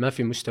 ما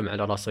في مجتمع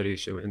على راس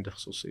ريشة وعنده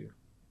خصوصية.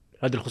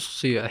 هذه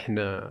الخصوصية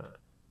إحنا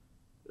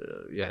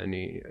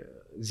يعني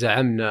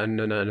زعمنا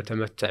أننا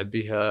نتمتع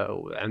بها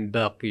عن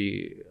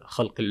باقي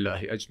خلق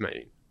الله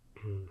أجمعين.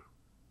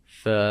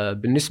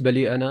 فبالنسبة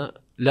لي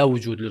أنا لا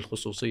وجود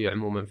للخصوصية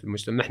عموما في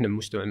المجتمع. إحنا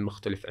مجتمع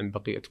مختلف عن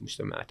بقية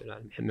مجتمعات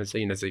العالم، إحنا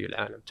زينا زي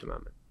العالم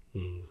تماما.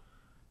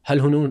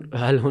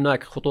 هل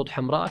هناك خطوط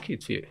حمراء؟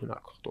 أكيد في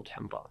هناك خطوط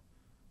حمراء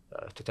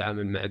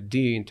تتعامل مع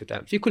الدين،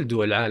 تتعامل في كل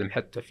دول العالم،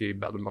 حتى في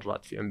بعض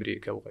المرات في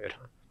أمريكا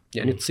وغيرها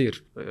يعني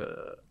تصير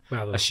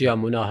أشياء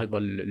مناهضة.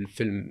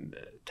 الفيلم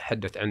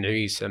تحدث عن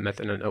عيسى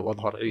مثلا أو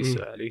أظهر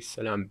عيسى عليه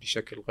السلام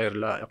بشكل غير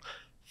لائق،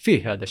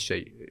 في هذا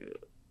الشيء.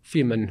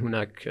 في من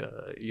هناك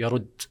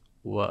يرد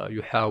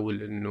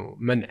ويحاول أنه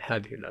منع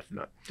هذه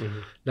الأفلام،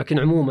 لكن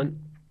عموما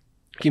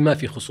ما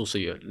في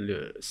خصوصية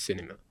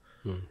للسينما.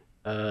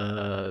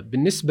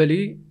 بالنسبة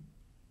لي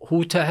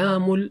هو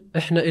تعامل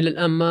إحنا إلى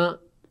الآن ما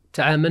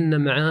تعاملنا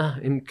معاه،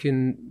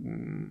 يمكن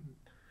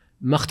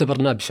ما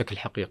اختبرناه بشكل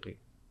حقيقي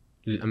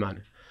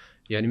للأمانة.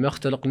 يعني ما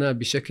اختلقناه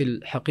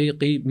بشكل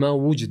حقيقي، ما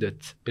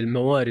وجدت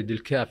الموارد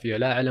الكافية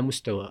لا على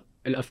مستوى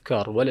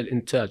الأفكار ولا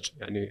الإنتاج.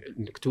 يعني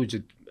إنك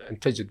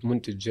تجد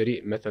منتج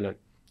جريء مثلا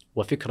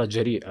وفكرة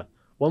جريئة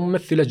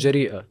وممثلة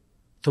جريئة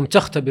ثم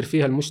تختبر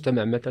فيها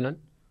المجتمع مثلا،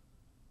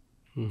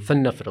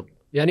 فلنفرض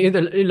يعني إذا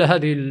إلى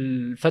هذه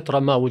الفترة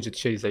ما وجد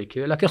شيء زي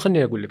كذا. لكن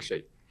خلني أقول لك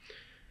شيء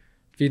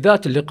في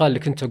ذات اللقاء اللي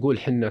كنت أقول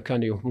حنا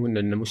كان يهمنا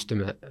أن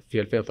مجتمع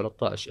في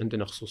 2013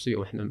 عندنا خصوصية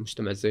وإحنا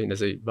المجتمع زينا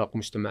زي باقي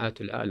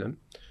مجتمعات العالم.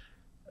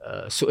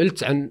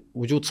 سئلت عن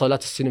وجود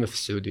صالات السينما في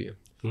السعودية،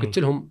 قلت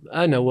لهم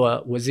أنا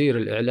ووزير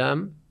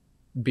الإعلام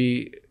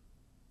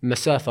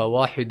بمسافة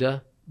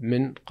واحدة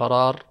من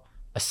قرار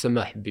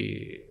السماح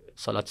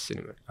بصالات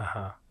السينما.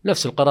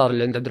 نفس القرار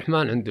اللي عند عبد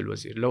الرحمن عند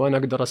الوزير، لو أنا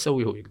أقدر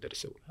أسوي هو يقدر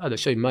يسوي. هذا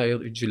شيء ما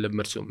يجي إلا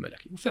بمرسوم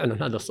ملكي،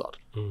 وفعلا هذا صار.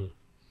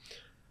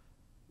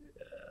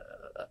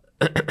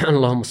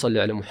 اللهم صل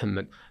على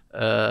محمد.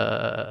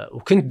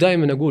 وكنت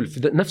دائما أقول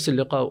في نفس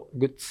اللقاء،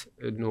 قلت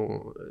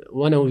إنه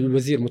وأنا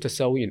والوزير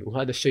متساويين،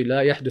 وهذا الشيء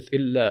لا يحدث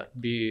إلا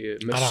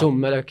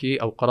بمرسوم ملكي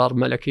أو قرار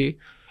ملكي،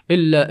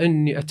 إلا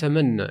أني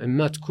أتمنى إن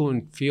ما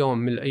تكون في يوم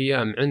من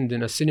الأيام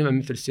عندنا سينما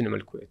مثل سينما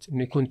الكويت،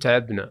 إن يكون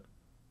تعبنا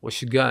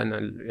وشقانا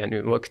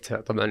يعني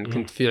وقتها، طبعا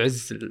كنت في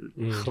عز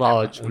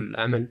الإخراج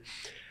والعمل،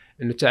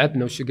 إنه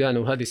تعبنا وشقانا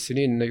وهذه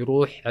السنين إنه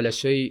يروح على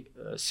شيء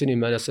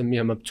سينما أنا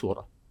أسميها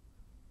مبتورة.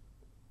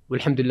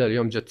 والحمد لله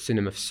اليوم جت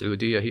سينما في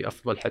السعودية هي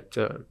أفضل،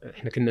 حتى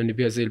إحنا كنا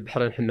نبيها زي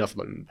البحرين، إحنا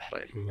أفضل من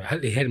البحرين.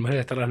 هل هي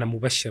المرحلة ترى أنا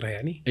مبشرة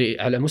يعني؟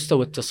 إيه، على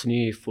مستوى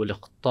التصنيف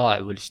والإقطاع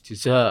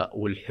والاجتزاء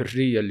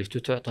والحرية اللي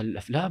تعطى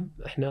للأفلام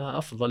إحنا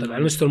أفضل. طبعا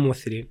على مستوى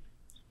الممثلين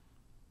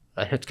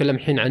إحنا نتكلم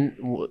الحين عن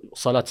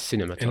صالات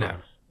السينما ترى. نعم.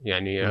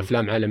 يعني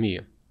أفلام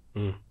عالمية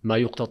ما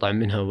يقتطع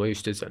منها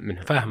ويجتزأ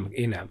منها. فاهمك.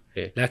 إيه نعم.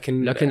 إيه.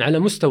 لكن على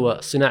مستوى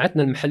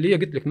صناعتنا المحلية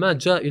قلت لك ما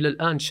جاء إلى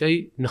الآن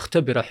شيء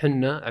نختبره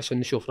حنا عشان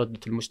نشوف ردة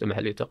المجتمع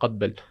اللي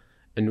يتقبل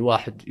إن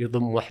واحد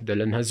يضم واحدة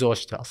لأنها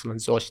زوجته، أصلا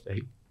زوجته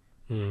هي.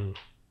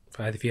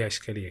 فهذه فيها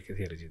إشكالية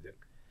كثيرة جدا.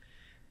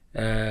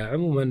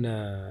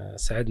 عموما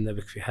سعدنا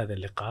بك في هذا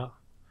اللقاء،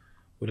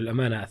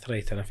 وللأمانة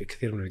أثريتنا في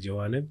كثير من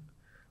الجوانب،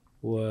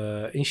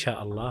 وإن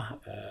شاء الله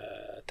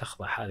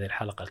تخضع هذه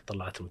الحلقة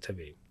لطلعة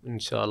المتابعين إن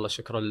شاء الله.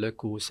 شكرا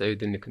لك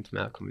وسعيد أني كنت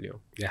معكم اليوم.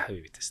 يا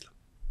حبيبي تسلم.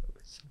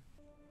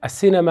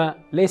 السينما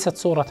ليست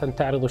صورة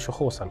تعرض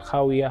شخوصا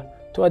خاوية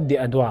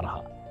تؤدي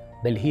أدوارها،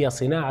 بل هي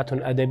صناعة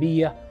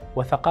أدبية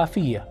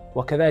وثقافية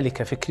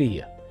وكذلك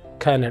فكرية،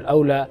 كان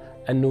الأولى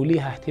أن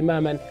نوليها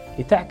اهتماما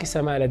لتعكس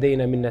ما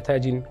لدينا من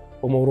نتاج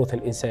وموروث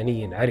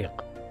إنساني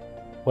عريق،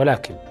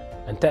 ولكن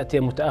أن تأتي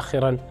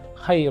متأخرا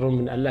خير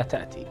من أن لا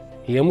تأتي.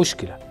 هي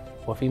مشكلة،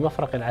 وفي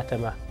مفرق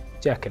العتمة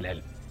جاك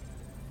العلم.